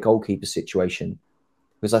the rare goalkeeper situation,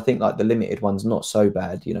 because I think like the limited one's not so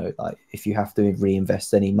bad. Like if you have to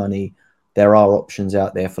reinvest any money, there are options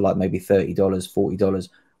out there for like maybe $30, $40.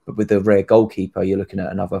 But with the rare goalkeeper, you're looking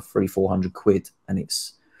at another £300-400, and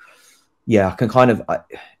it's I can kind of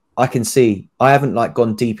I can see. I haven't like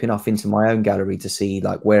gone deep enough into my own gallery to see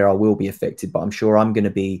like where I will be affected, but I'm sure I'm going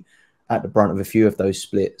to be at the brunt of a few of those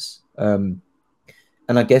splits. And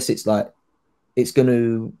I guess it's like it's going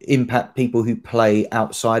to impact people who play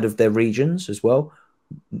outside of their regions as well.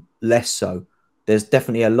 Less so. There's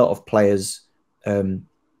definitely a lot of players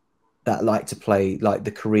that like to play like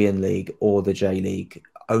the Korean League or the J League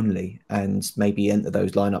only, and maybe enter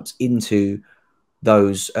those lineups into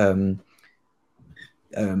those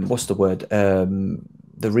what's the word?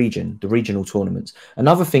 The regional tournaments.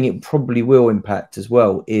 Another thing it probably will impact as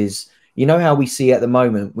well is you know how we see at the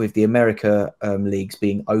moment with the America leagues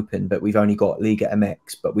being open, but we've only got Liga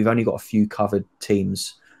MX, but we've only got a few covered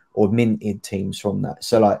teams or minted teams from that.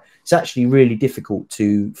 So like it's actually really difficult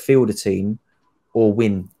to field a team or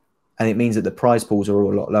win, and it means that the prize pools are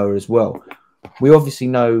a lot lower as well. We obviously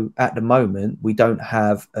know at the moment we don't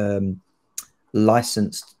have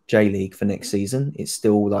licensed J League for next season. It's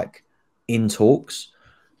still like in talks.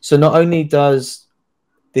 So not only does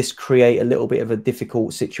this create a little bit of a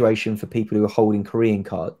difficult situation for people who are holding Korean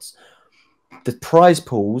cards, the prize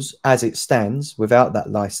pools as it stands without that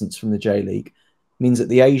license from the J League means that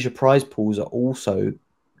the Asia prize pools are also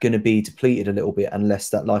going to be depleted a little bit unless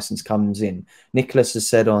that license comes in. Nicholas has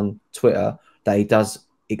said on Twitter that he does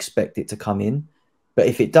expect it to come in, but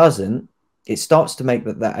if it doesn't, it starts to make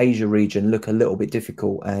that Asia region look a little bit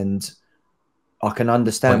difficult, and I can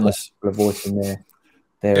understand what people are voicing there.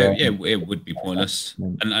 Yeah, it would be pointless,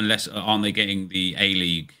 and unless aren't they getting the A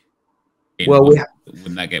League? Well,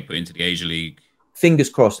 wouldn't that get put into the Asia League? Fingers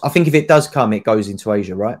crossed. I think if it does come, it goes into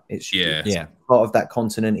Asia, right? It's part of that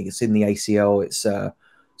continent. It's in the ACL. It's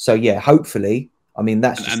so yeah. Hopefully, I mean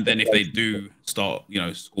that's. And then if they do start,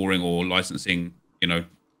 scoring or licensing,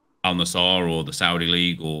 Al Nassr or the Saudi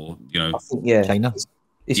League or I think, China,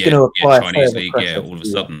 it's going to apply Chinese League. Yeah, all of a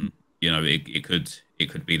sudden, it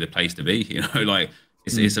could be the place to be. Like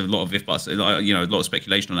it's a lot of if buts. A lot of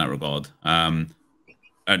speculation on that regard.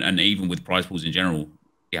 And even with prize pools in general,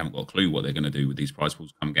 you haven't got a clue what they're going to do with these prize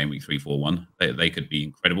pools come game week 3, 4, 1. They could be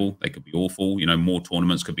incredible. They could be awful. More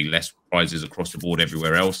tournaments could be less prizes across the board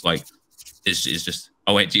everywhere else. Like it's just.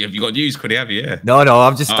 Oh wait, have you got news? Could you have? Yeah. No.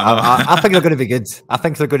 I'm just. I think they're going to be good. I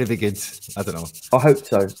think they're going to be good. I don't know. I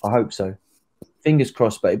hope so. Fingers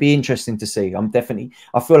crossed. But it'd be interesting to see.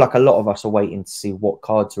 I feel like a lot of us are waiting to see what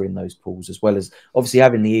cards are in those pools, as well as obviously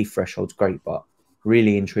having the E threshold's great, but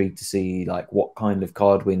really intrigued to see like what kind of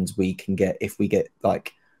card wins we can get if we get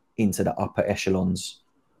like into the upper echelons.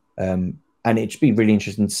 And it'd be really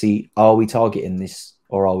interesting to see, are we targeting this,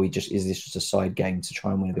 or is this just a side game to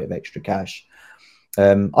try and win a bit of extra cash?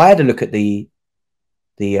 I had a look at the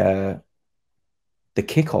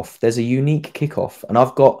kickoff. There's a unique kickoff, and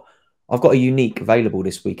I've got a unique available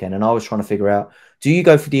this weekend, and I was trying to figure out, do you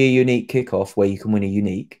go for the unique kickoff where you can win a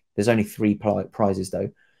unique? There's only 3 prizes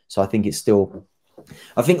though, so I think it's still.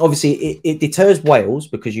 I think obviously it deters Wales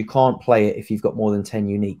because you can't play it if you've got more than 10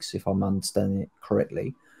 uniques, if I'm understanding it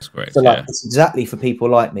correctly. That's correct. So like, it's exactly for people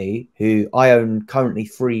like me who I own currently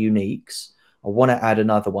 3 uniques. I want to add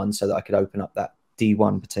another one so that I could open up that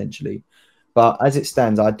D1 potentially. But as it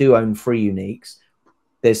stands, I do own 3 uniques.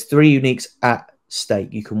 There's 3 uniques at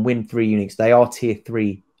stake. You can win 3 uniques. They are tier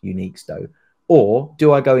 3 uniques though. Or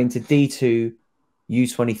do I go into D2,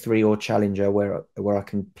 U23 or Challenger where I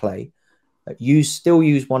can play? Still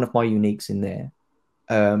use one of my uniques in there,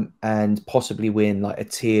 and possibly win like a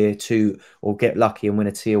tier 2 or get lucky and win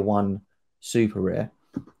a tier 1 super rare.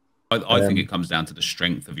 I think it comes down to the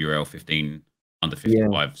strength of your L15 under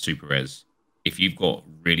 55 super rares. If you've got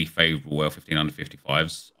really favorable L15 under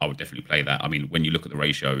 55s, I would definitely play that. I mean, when you look at the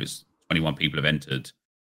ratio, it's 21 people have entered,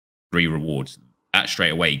 3 rewards. That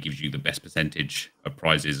straight away gives you the best percentage of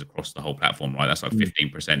prizes across the whole platform, right? That's like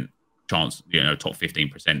 15% chance, top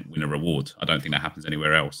 15% win a reward. I don't think that happens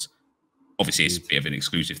anywhere else. Obviously, it's a bit of an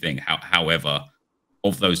exclusive thing. However,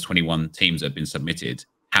 of those 21 teams that have been submitted,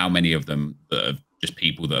 how many of them that are just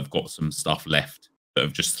people that have got some stuff left that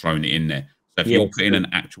have just thrown it in there? So if you're putting an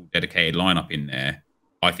actual dedicated lineup in there,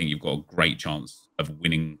 I think you've got a great chance of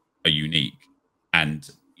winning a unique. And,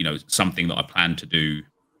 something that I plan to do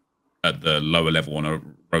at the lower level on a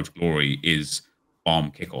Road to Glory is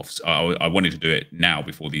farm kickoffs. I wanted to do it now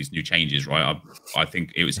before these new changes, right? I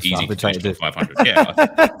think it was easy to do 500. Yeah,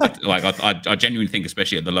 I genuinely think,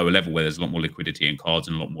 especially at the lower level where there's a lot more liquidity in cards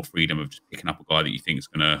and a lot more freedom of just picking up a guy that you think is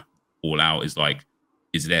going to all out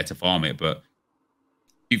is there to farm it. But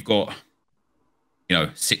you've got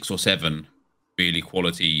 6 or 7 really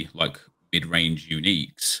quality like mid-range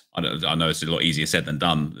uniques. I know it's a lot easier said than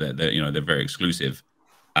done. They're very exclusive.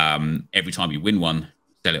 Every time you win one,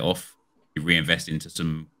 sell it off. You reinvest into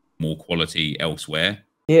some more quality elsewhere.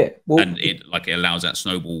 Yeah, and it allows that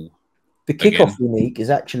snowball. The kickoff unique is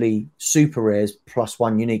actually super rares plus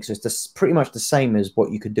 1 unique, so it's pretty much the same as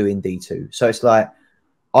what you could do in D2. So it's like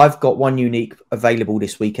I've got 1 unique available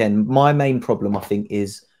this weekend. My main problem, I think,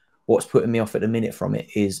 is what's putting me off at the minute from it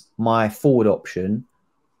is my forward option,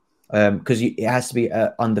 because it has to be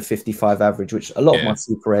under 55 average, which a lot of my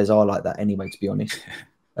super rares are like that anyway, to be honest.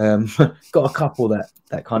 Got a couple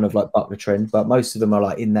that kind of like buck the trend, but most of them are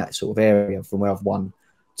like in that sort of area from where I've won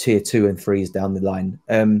tier 2 and 3s down the line.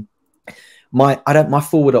 My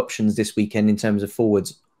forward options this weekend in terms of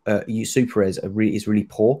forwards super rares is really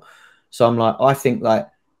poor. So I'm like, I think like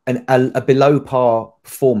a below par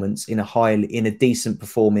performance in a decent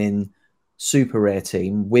performing super rare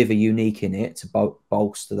team with a unique in it to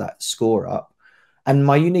bolster that score up. And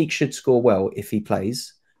my unique should score well if he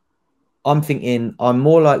plays. I'm thinking I'm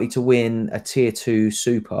more likely to win a tier 2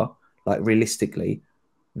 super, like realistically,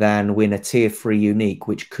 than win a tier 3 unique,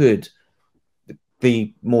 which could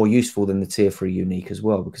be more useful than the tier 3 unique as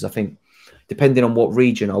well. Because I think depending on what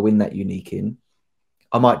region I win that unique in,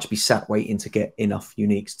 I might just be sat waiting to get enough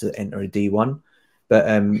uniques to enter a D1. But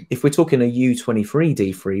if we're talking a U23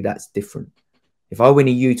 D3, that's different. If I win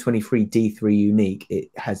a U23 D3 unique,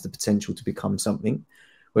 it has the potential to become something.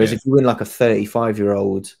 Whereas if you win like a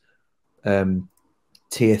 35-year-old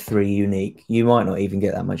tier 3 unique, you might not even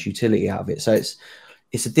get that much utility out of it. So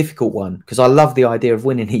it's a difficult one because I love the idea of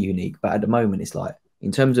winning a unique, but at the moment it's like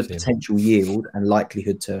in terms of potential yield and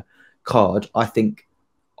likelihood to card, I think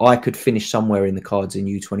I could finish somewhere in the cards in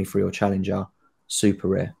U23 or Challenger super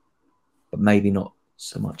rare, but maybe not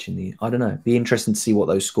so much in the, I don't know. Be interesting to see what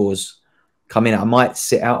those scores come in. I might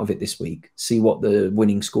sit out of it this week, see what the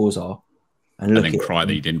winning scores are, and look then at cry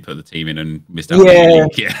that you didn't put the team in and missed out on the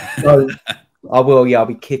league. Yeah. So, I will. Yeah, I'll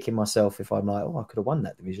be kicking myself if I'm like, oh, I could have won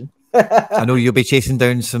that division. I know you'll be chasing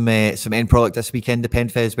down some end product this weekend,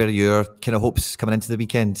 Nepenthez. Where are your kind of hopes coming into the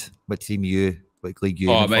weekend? What team what league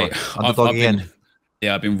you? Oh, mate, Underdog again.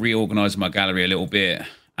 I've been reorganising my gallery a little bit,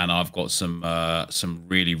 and I've got some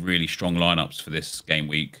really, really strong lineups for this game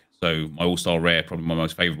week. So my All-Star Rare, probably my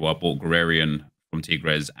most favourable. I bought Guerrerian from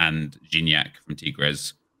Tigres and Gignac from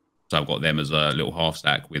Tigres. So I've got them as a little half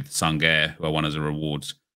stack with Sanguer, who I won as a reward.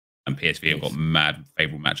 And PSV have got mad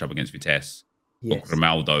favourable matchup against Vitesse. Got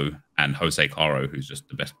Grimaldo and Jose Caro, who's just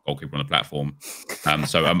the best goalkeeper on the platform.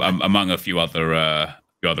 So among a few other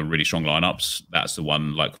really strong lineups, that's the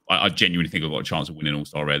one. Like I genuinely think I've got a chance of winning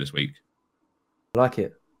All-Star Rare this week. I like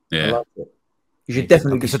it. Yeah. I like it. You should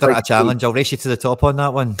definitely consider it a challenge. I'll race you to the top on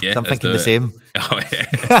that one. Yeah, I'm thinking the same. Oh,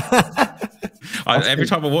 yeah. Every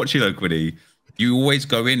time I watch you though, Quinny, you always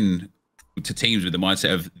go in to teams with the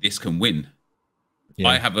mindset of this can win.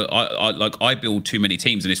 Yeah. I build too many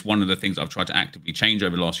teams, and it's one of the things I've tried to actively change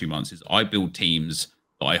over the last few months. Is I build teams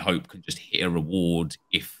that I hope can just hit a reward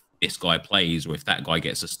if this guy plays, or if that guy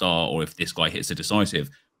gets a star, or if this guy hits a decisive.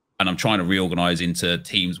 And I'm trying to reorganize into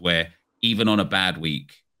teams where even on a bad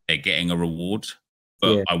week they're getting a reward,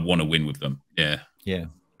 but I want to win with them. Yeah.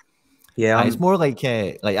 It's more like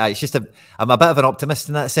it's just I'm a bit of an optimist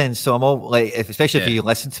in that sense. So I'm all like, especially if you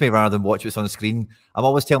listen to me rather than watch what's on the screen, I'm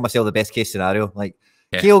always telling myself the best case scenario. Like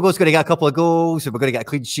Kyogo's going to get a couple of goals, and we're going to get a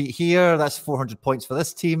clean sheet here. That's 400 points for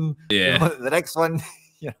this team. Yeah, the next one,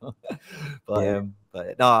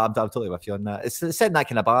 But no, I'm totally with you on that. It's setting that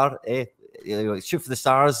kind of bar. Shoot for the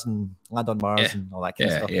stars and land on Mars and all that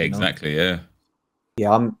kind of stuff. Yeah, exactly.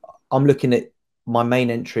 Yeah, I'm looking at my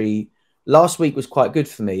main entry. Last week was quite good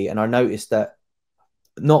for me, and I noticed that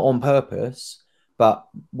not on purpose, but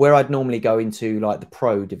where I'd normally go into like the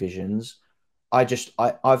pro divisions, I've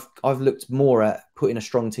looked more at putting a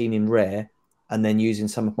strong team in rare and then using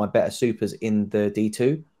some of my better supers in the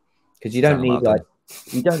D2, because you don't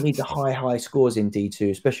need the high scores in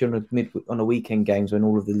D2, especially on a weekend games when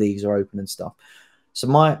all of the leagues are open and stuff. So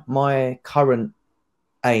my current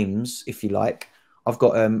aims, if you like, I've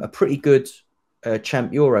got a pretty good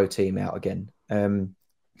Champ Euro team out again.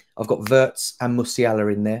 I've got Wirtz and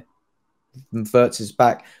Musiala in there. Wirtz is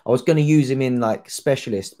back. I was going to use him in like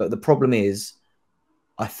specialist, but the problem is,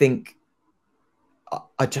 I think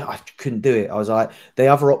I couldn't do it. I was like, the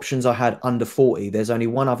other options I had under 40. There's only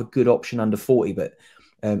one other good option under 40, but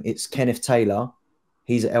it's Kenneth Taylor.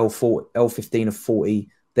 He's at L15 of 40.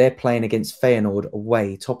 They're playing against Feyenoord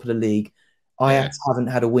away, top of the league. Ajax haven't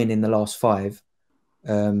had a win in the last 5.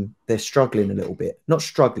 They're struggling a little bit. Not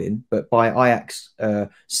struggling, but by Ajax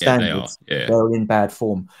standards, they're in bad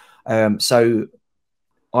form. So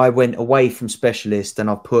I went away from specialist, and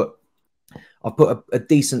I put a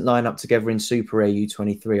decent lineup together in Super Rare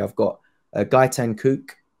U23. I've got Gaetan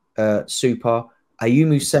Cook, Super,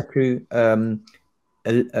 Ayumu Seku,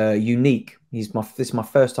 Unique. This is my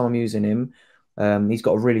first time I'm using him. He's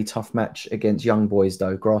got a really tough match against Young Boys,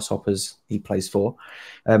 though. Grasshoppers, he plays for.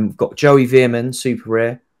 Got Joey Veerman, Super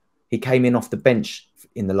Rare. He came in off the bench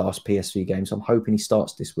in the last PSV game, so I'm hoping he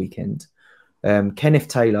starts this weekend. Kenneth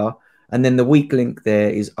Taylor. And then the weak link there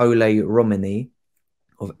is Ole Romani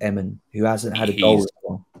of Emmen, who hasn't had a goal.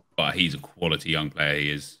 But he's a quality young player.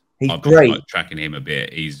 He's great. Been, tracking him a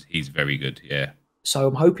bit. He's very good. Yeah. So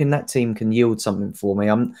I'm hoping that team can yield something for me.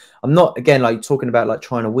 I'm not, again, like talking about like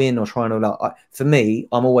trying to win or trying to for me,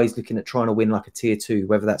 I'm always looking at trying to win like a tier 2,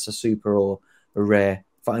 whether that's a super or a rare.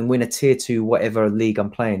 if I can win a tier 2 whatever league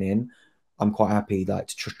I'm playing in, I'm quite happy like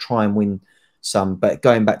to try and win some. But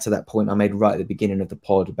going back to that point I made right at the beginning of the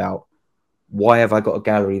pod about why have I got a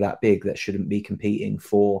gallery that big that shouldn't be competing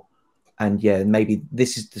for, and yeah, maybe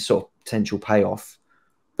this is the sort of potential payoff.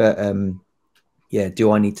 But yeah,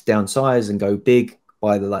 do I need to downsize and go big,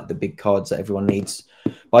 buy the big cards that everyone needs?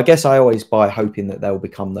 But I guess I always buy hoping that they'll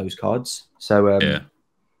become those cards. So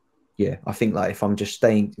yeah, I think like if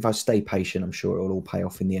I stay patient, I'm sure it'll all pay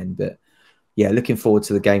off in the end. But yeah, looking forward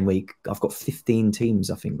to the game week. I've got 15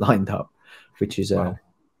 teams I think lined up, which is wow.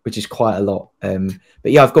 Which is quite a lot.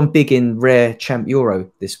 But yeah, I've gone big in Rare Champ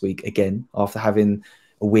Euro this week again after having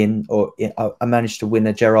a win, or I managed to win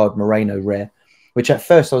a Gerard Moreno Rare, which at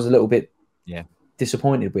first I was a little bit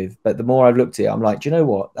disappointed with. But the more I've looked at it, I'm like, do you know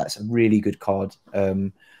what? That's a really good card.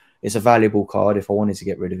 It's a valuable card if I wanted to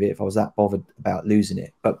get rid of it, if I was that bothered about losing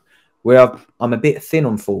it. But I'm a bit thin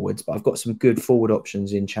on forwards, but I've got some good forward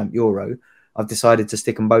options in Champ Euro. I've decided to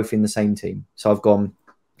stick them both in the same team. So I've gone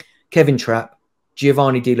Kevin Trapp,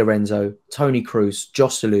 Giovanni Di Lorenzo, Tony Cruz,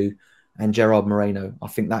 Joselu, and Gerard Moreno. I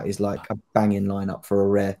think that is like a banging lineup for a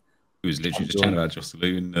rare. He was literally just chatting about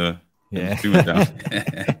Joselu and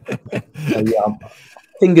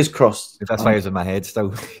fingers crossed. That's why it was in my head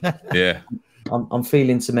still. Yeah. I'm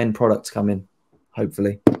feeling some end products coming,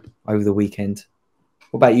 hopefully, over the weekend.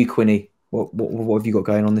 What about you, Quinny? What have you got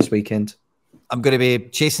going on this weekend? I'm going to be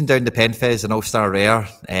chasing down the Nepenthez and All-Star Rare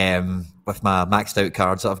with my maxed out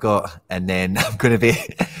cards that I've got. And then I'm going to be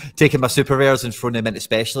taking my super rares and throwing them into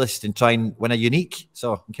specialist and try and win a unique.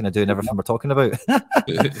 So I'm kind of doing everything we're talking about.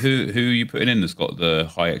 who are you putting in that's got the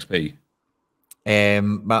high XP?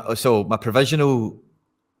 My provisional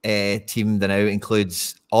team now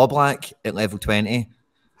includes All Black at level 20.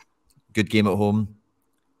 Good game at home.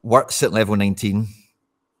 Works at level 19.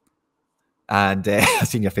 And I've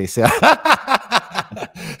seen your face there.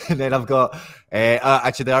 And then I've got,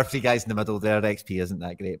 actually, there are 3 guys in the middle there. The XP isn't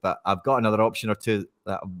that great, but I've got another option or 2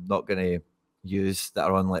 that I'm not going to use that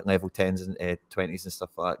are on like level 10s and 20s and stuff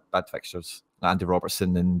like that. Bad fixtures. Andy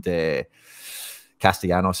Robertson and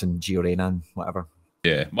Castellanos and Gio Reyna and whatever.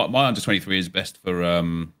 Yeah, my under 23 is best for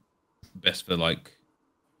like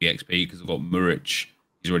the XP because I've got Muric.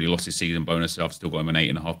 He's already lost his season bonus. So I've still got him an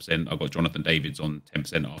 8.5%. I've got Jonathan Davids on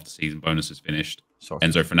 10% after season bonus is finished.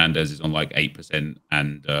 Enzo Fernandez is on like 8%,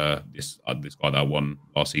 and this guy that I won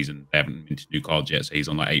last season, they haven't minted new cards yet, so he's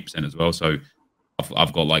on like 8% as well. So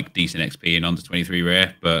I've got like decent XP in under 23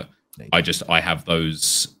 rare, but I have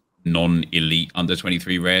those non-elite under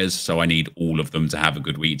 23 rares, so I need all of them to have a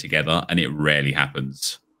good week together, and it rarely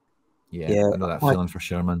happens. Yeah, I know that feeling for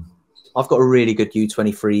sure, man. I've got a really good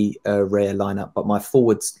U23 rare lineup, but my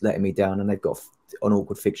forwards letting me down, and they've got an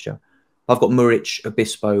awkward fixture. I've got Muric,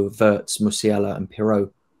 Obispo, Wirtz, Musiala, and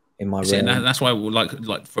Pirot in my rare. That's why,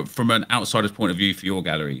 like from an outsider's point of view for your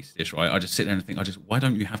gallery, Stish, right? I just sit there and think, why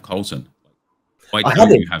don't you have Coulson? Why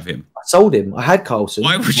don't you have him? I sold him. I had Coulson.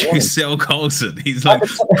 Why would you sell Coulson? He's like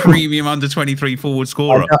premium under 23 forward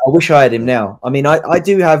scorer. I wish I had him now. I mean, I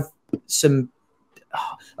do have some.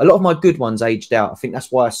 A lot of my good ones aged out. I think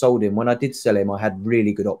that's why I sold him. When I did sell him, I had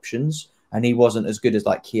really good options, and he wasn't as good as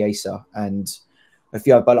like Chiesa and a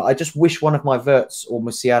few. But I just wish one of my Wirtz or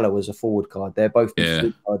Musiala was a forward card. They're both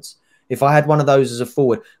forward cards. If I had one of those as a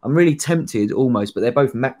forward, I'm really tempted almost, but they're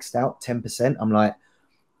both maxed out 10%. I'm like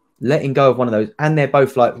letting go of one of those, and they're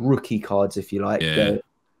both like rookie cards, if you like. Yeah.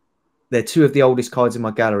 They're 2 of the oldest cards in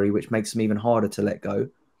my gallery, which makes them even harder to let go.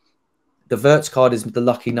 The Wirtz card is the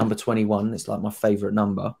lucky number 21. It's like my favorite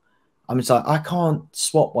number. I'm just like, I can't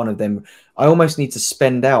swap one of them. I almost need to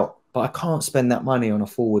spend out, but I can't spend that money on a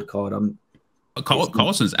forward card.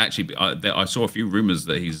 Carlson's actually, I saw a few rumors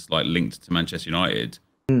that he's like linked to Manchester United.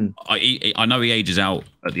 I know he ages out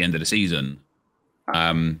at the end of the season.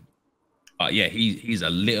 But yeah, he's a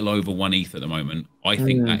little over 1 ETH at the moment. I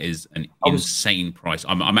think that is an insane price.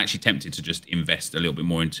 I'm actually tempted to just invest a little bit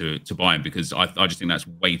more to buy him because I just think that's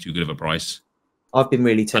way too good of a price. I've been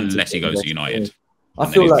really tempted. Unless he goes to United. I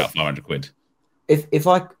feel like about 500 quid. If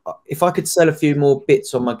I could sell a few more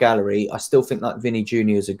bits on my gallery, I still think like Vinny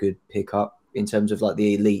Jr. is a good pickup in terms of like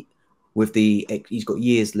the elite. With he's got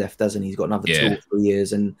years left, doesn't he? He's got another 2 or 3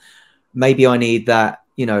 years, and maybe I need that.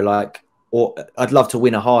 You know, like. Or I'd love to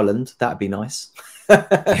win a Haaland. That'd be nice. But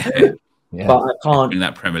I can't bring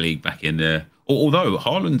that Premier League back in there. Although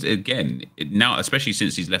Haaland, again, now, especially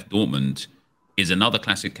since he's left Dortmund, is another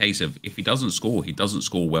classic case of if he doesn't score, he doesn't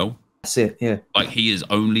score well. That's it, yeah. Like he is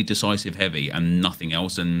only decisive heavy and nothing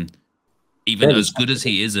else. And even as good as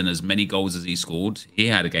he is and as many goals as he scored, he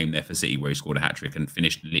had a game there for City where he scored a hat-trick and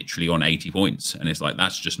finished literally on 80 points. And it's like,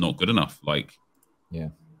 that's just not good enough. Like, yeah.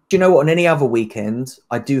 Do you know what? On any other weekend,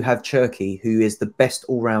 I do have Cherky, who is the best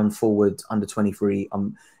all-round forward under 23.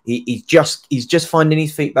 He's just finding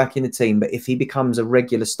his feet back in the team. But if he becomes a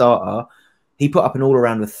regular starter, he put up an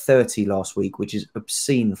all-around of 30 last week, which is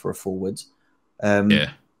obscene for a forward.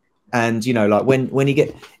 Yeah. And you know, like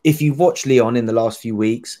if you watch Leon in the last few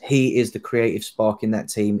weeks, he is the creative spark in that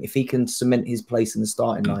team. If he can cement his place in the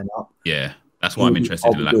starting lineup, yeah, that's why I'm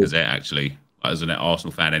interested in Lacazette. Actually, as an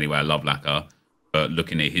Arsenal fan, anyway, I love Lacazette. But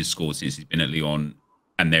looking at his scores since he's been at Lyon,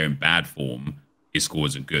 and they're in bad form, his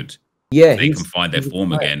scores are good. Yeah, if they can find their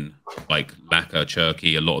form again. Like Lacazette,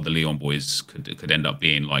 Cherky, a lot of the Lyon boys could end up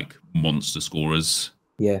being like monster scorers.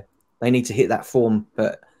 Yeah, they need to hit that form.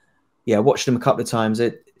 But yeah, I watched them a couple of times.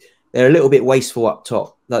 They're a little bit wasteful up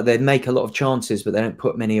top. Like they make a lot of chances, but they don't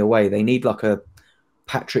put many away. They need like a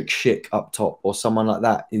Patrick Schick up top or someone like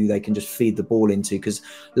that who they can just feed the ball into. Because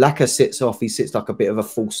Lacazette sits off. He sits like a bit of a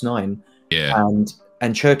false nine. Yeah,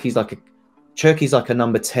 and Cherky's like a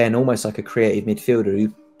number 10, almost like a creative midfielder who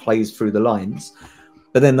plays through the lines.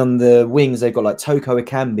 But then on the wings, they've got like Toko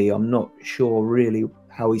Ekambi. I'm not sure really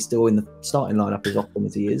how he's still in the starting lineup as often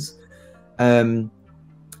as he is. And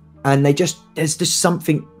there's just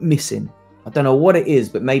something missing. I don't know what it is,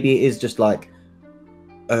 but maybe it is just like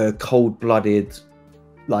a cold-blooded,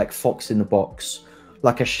 like fox in the box,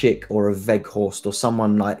 like a Schick or a Weghorst or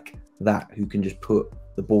someone like that who can just put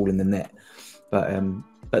the ball in the net.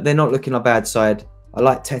 But they're not looking a bad side. I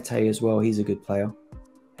like Tete as well. He's a good player.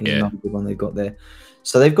 He's another good one they've got there.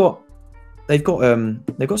 So they've got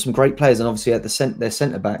some great players, and obviously at their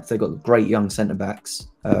centre backs, they've got great young centre backs,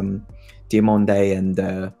 Diamonde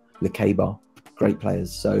and Lekeba, great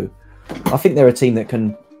players. So I think they're a team that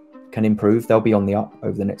can improve. They'll be on the up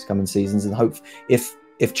over the next coming seasons, and hope if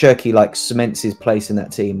Cherky like cements his place in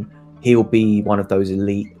that team, he'll be one of those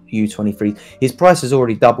elite U23. His price has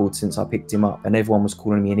already doubled since I picked him up, and everyone was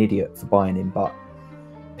calling me an idiot for buying him. But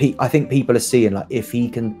I think people are seeing like if he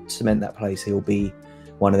can cement that place, he'll be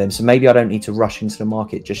one of them. So maybe I don't need to rush into the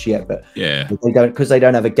market just yet. But yeah, because they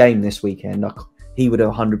don't have a game this weekend. He would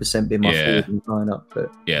have 100% been my forward in lineup.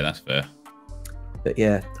 But yeah, that's fair. But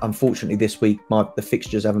yeah, unfortunately this week the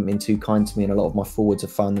fixtures haven't been too kind to me, and a lot of my forwards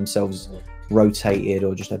have found themselves rotated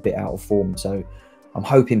or just a bit out of form. So I'm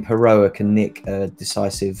hoping Peroa can nick a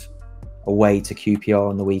decisive away to QPR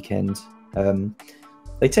on the weekend.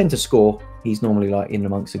 They tend to score. He's normally like in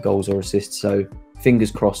amongst the goals or assists. So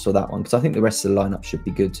fingers crossed for that one, because I think the rest of the lineup should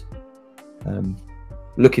be good.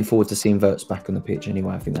 Looking forward to seeing Verts back on the pitch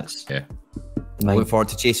anyway. I think that's I look forward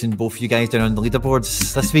to chasing both you guys down on the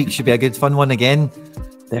leaderboards this week. Should be a good fun one again.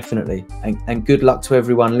 Definitely. And good luck to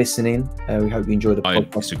everyone listening. We hope you enjoy the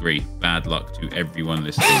podcast. I disagree. Bad luck to everyone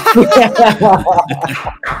listening.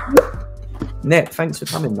 Nep, thanks for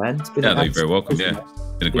coming, man. It's been you're very welcome. Yeah,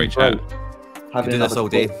 it's been a great chat. Do this all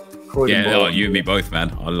day. Yeah, you and me both,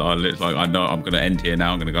 man. I know I'm going to end here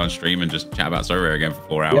now. I'm going to go on stream and just chat about Sorare again for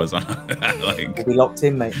 4 hours. We'll be locked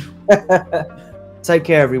in, mate. Take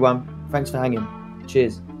care, everyone. Thanks for hanging.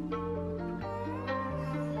 Cheers.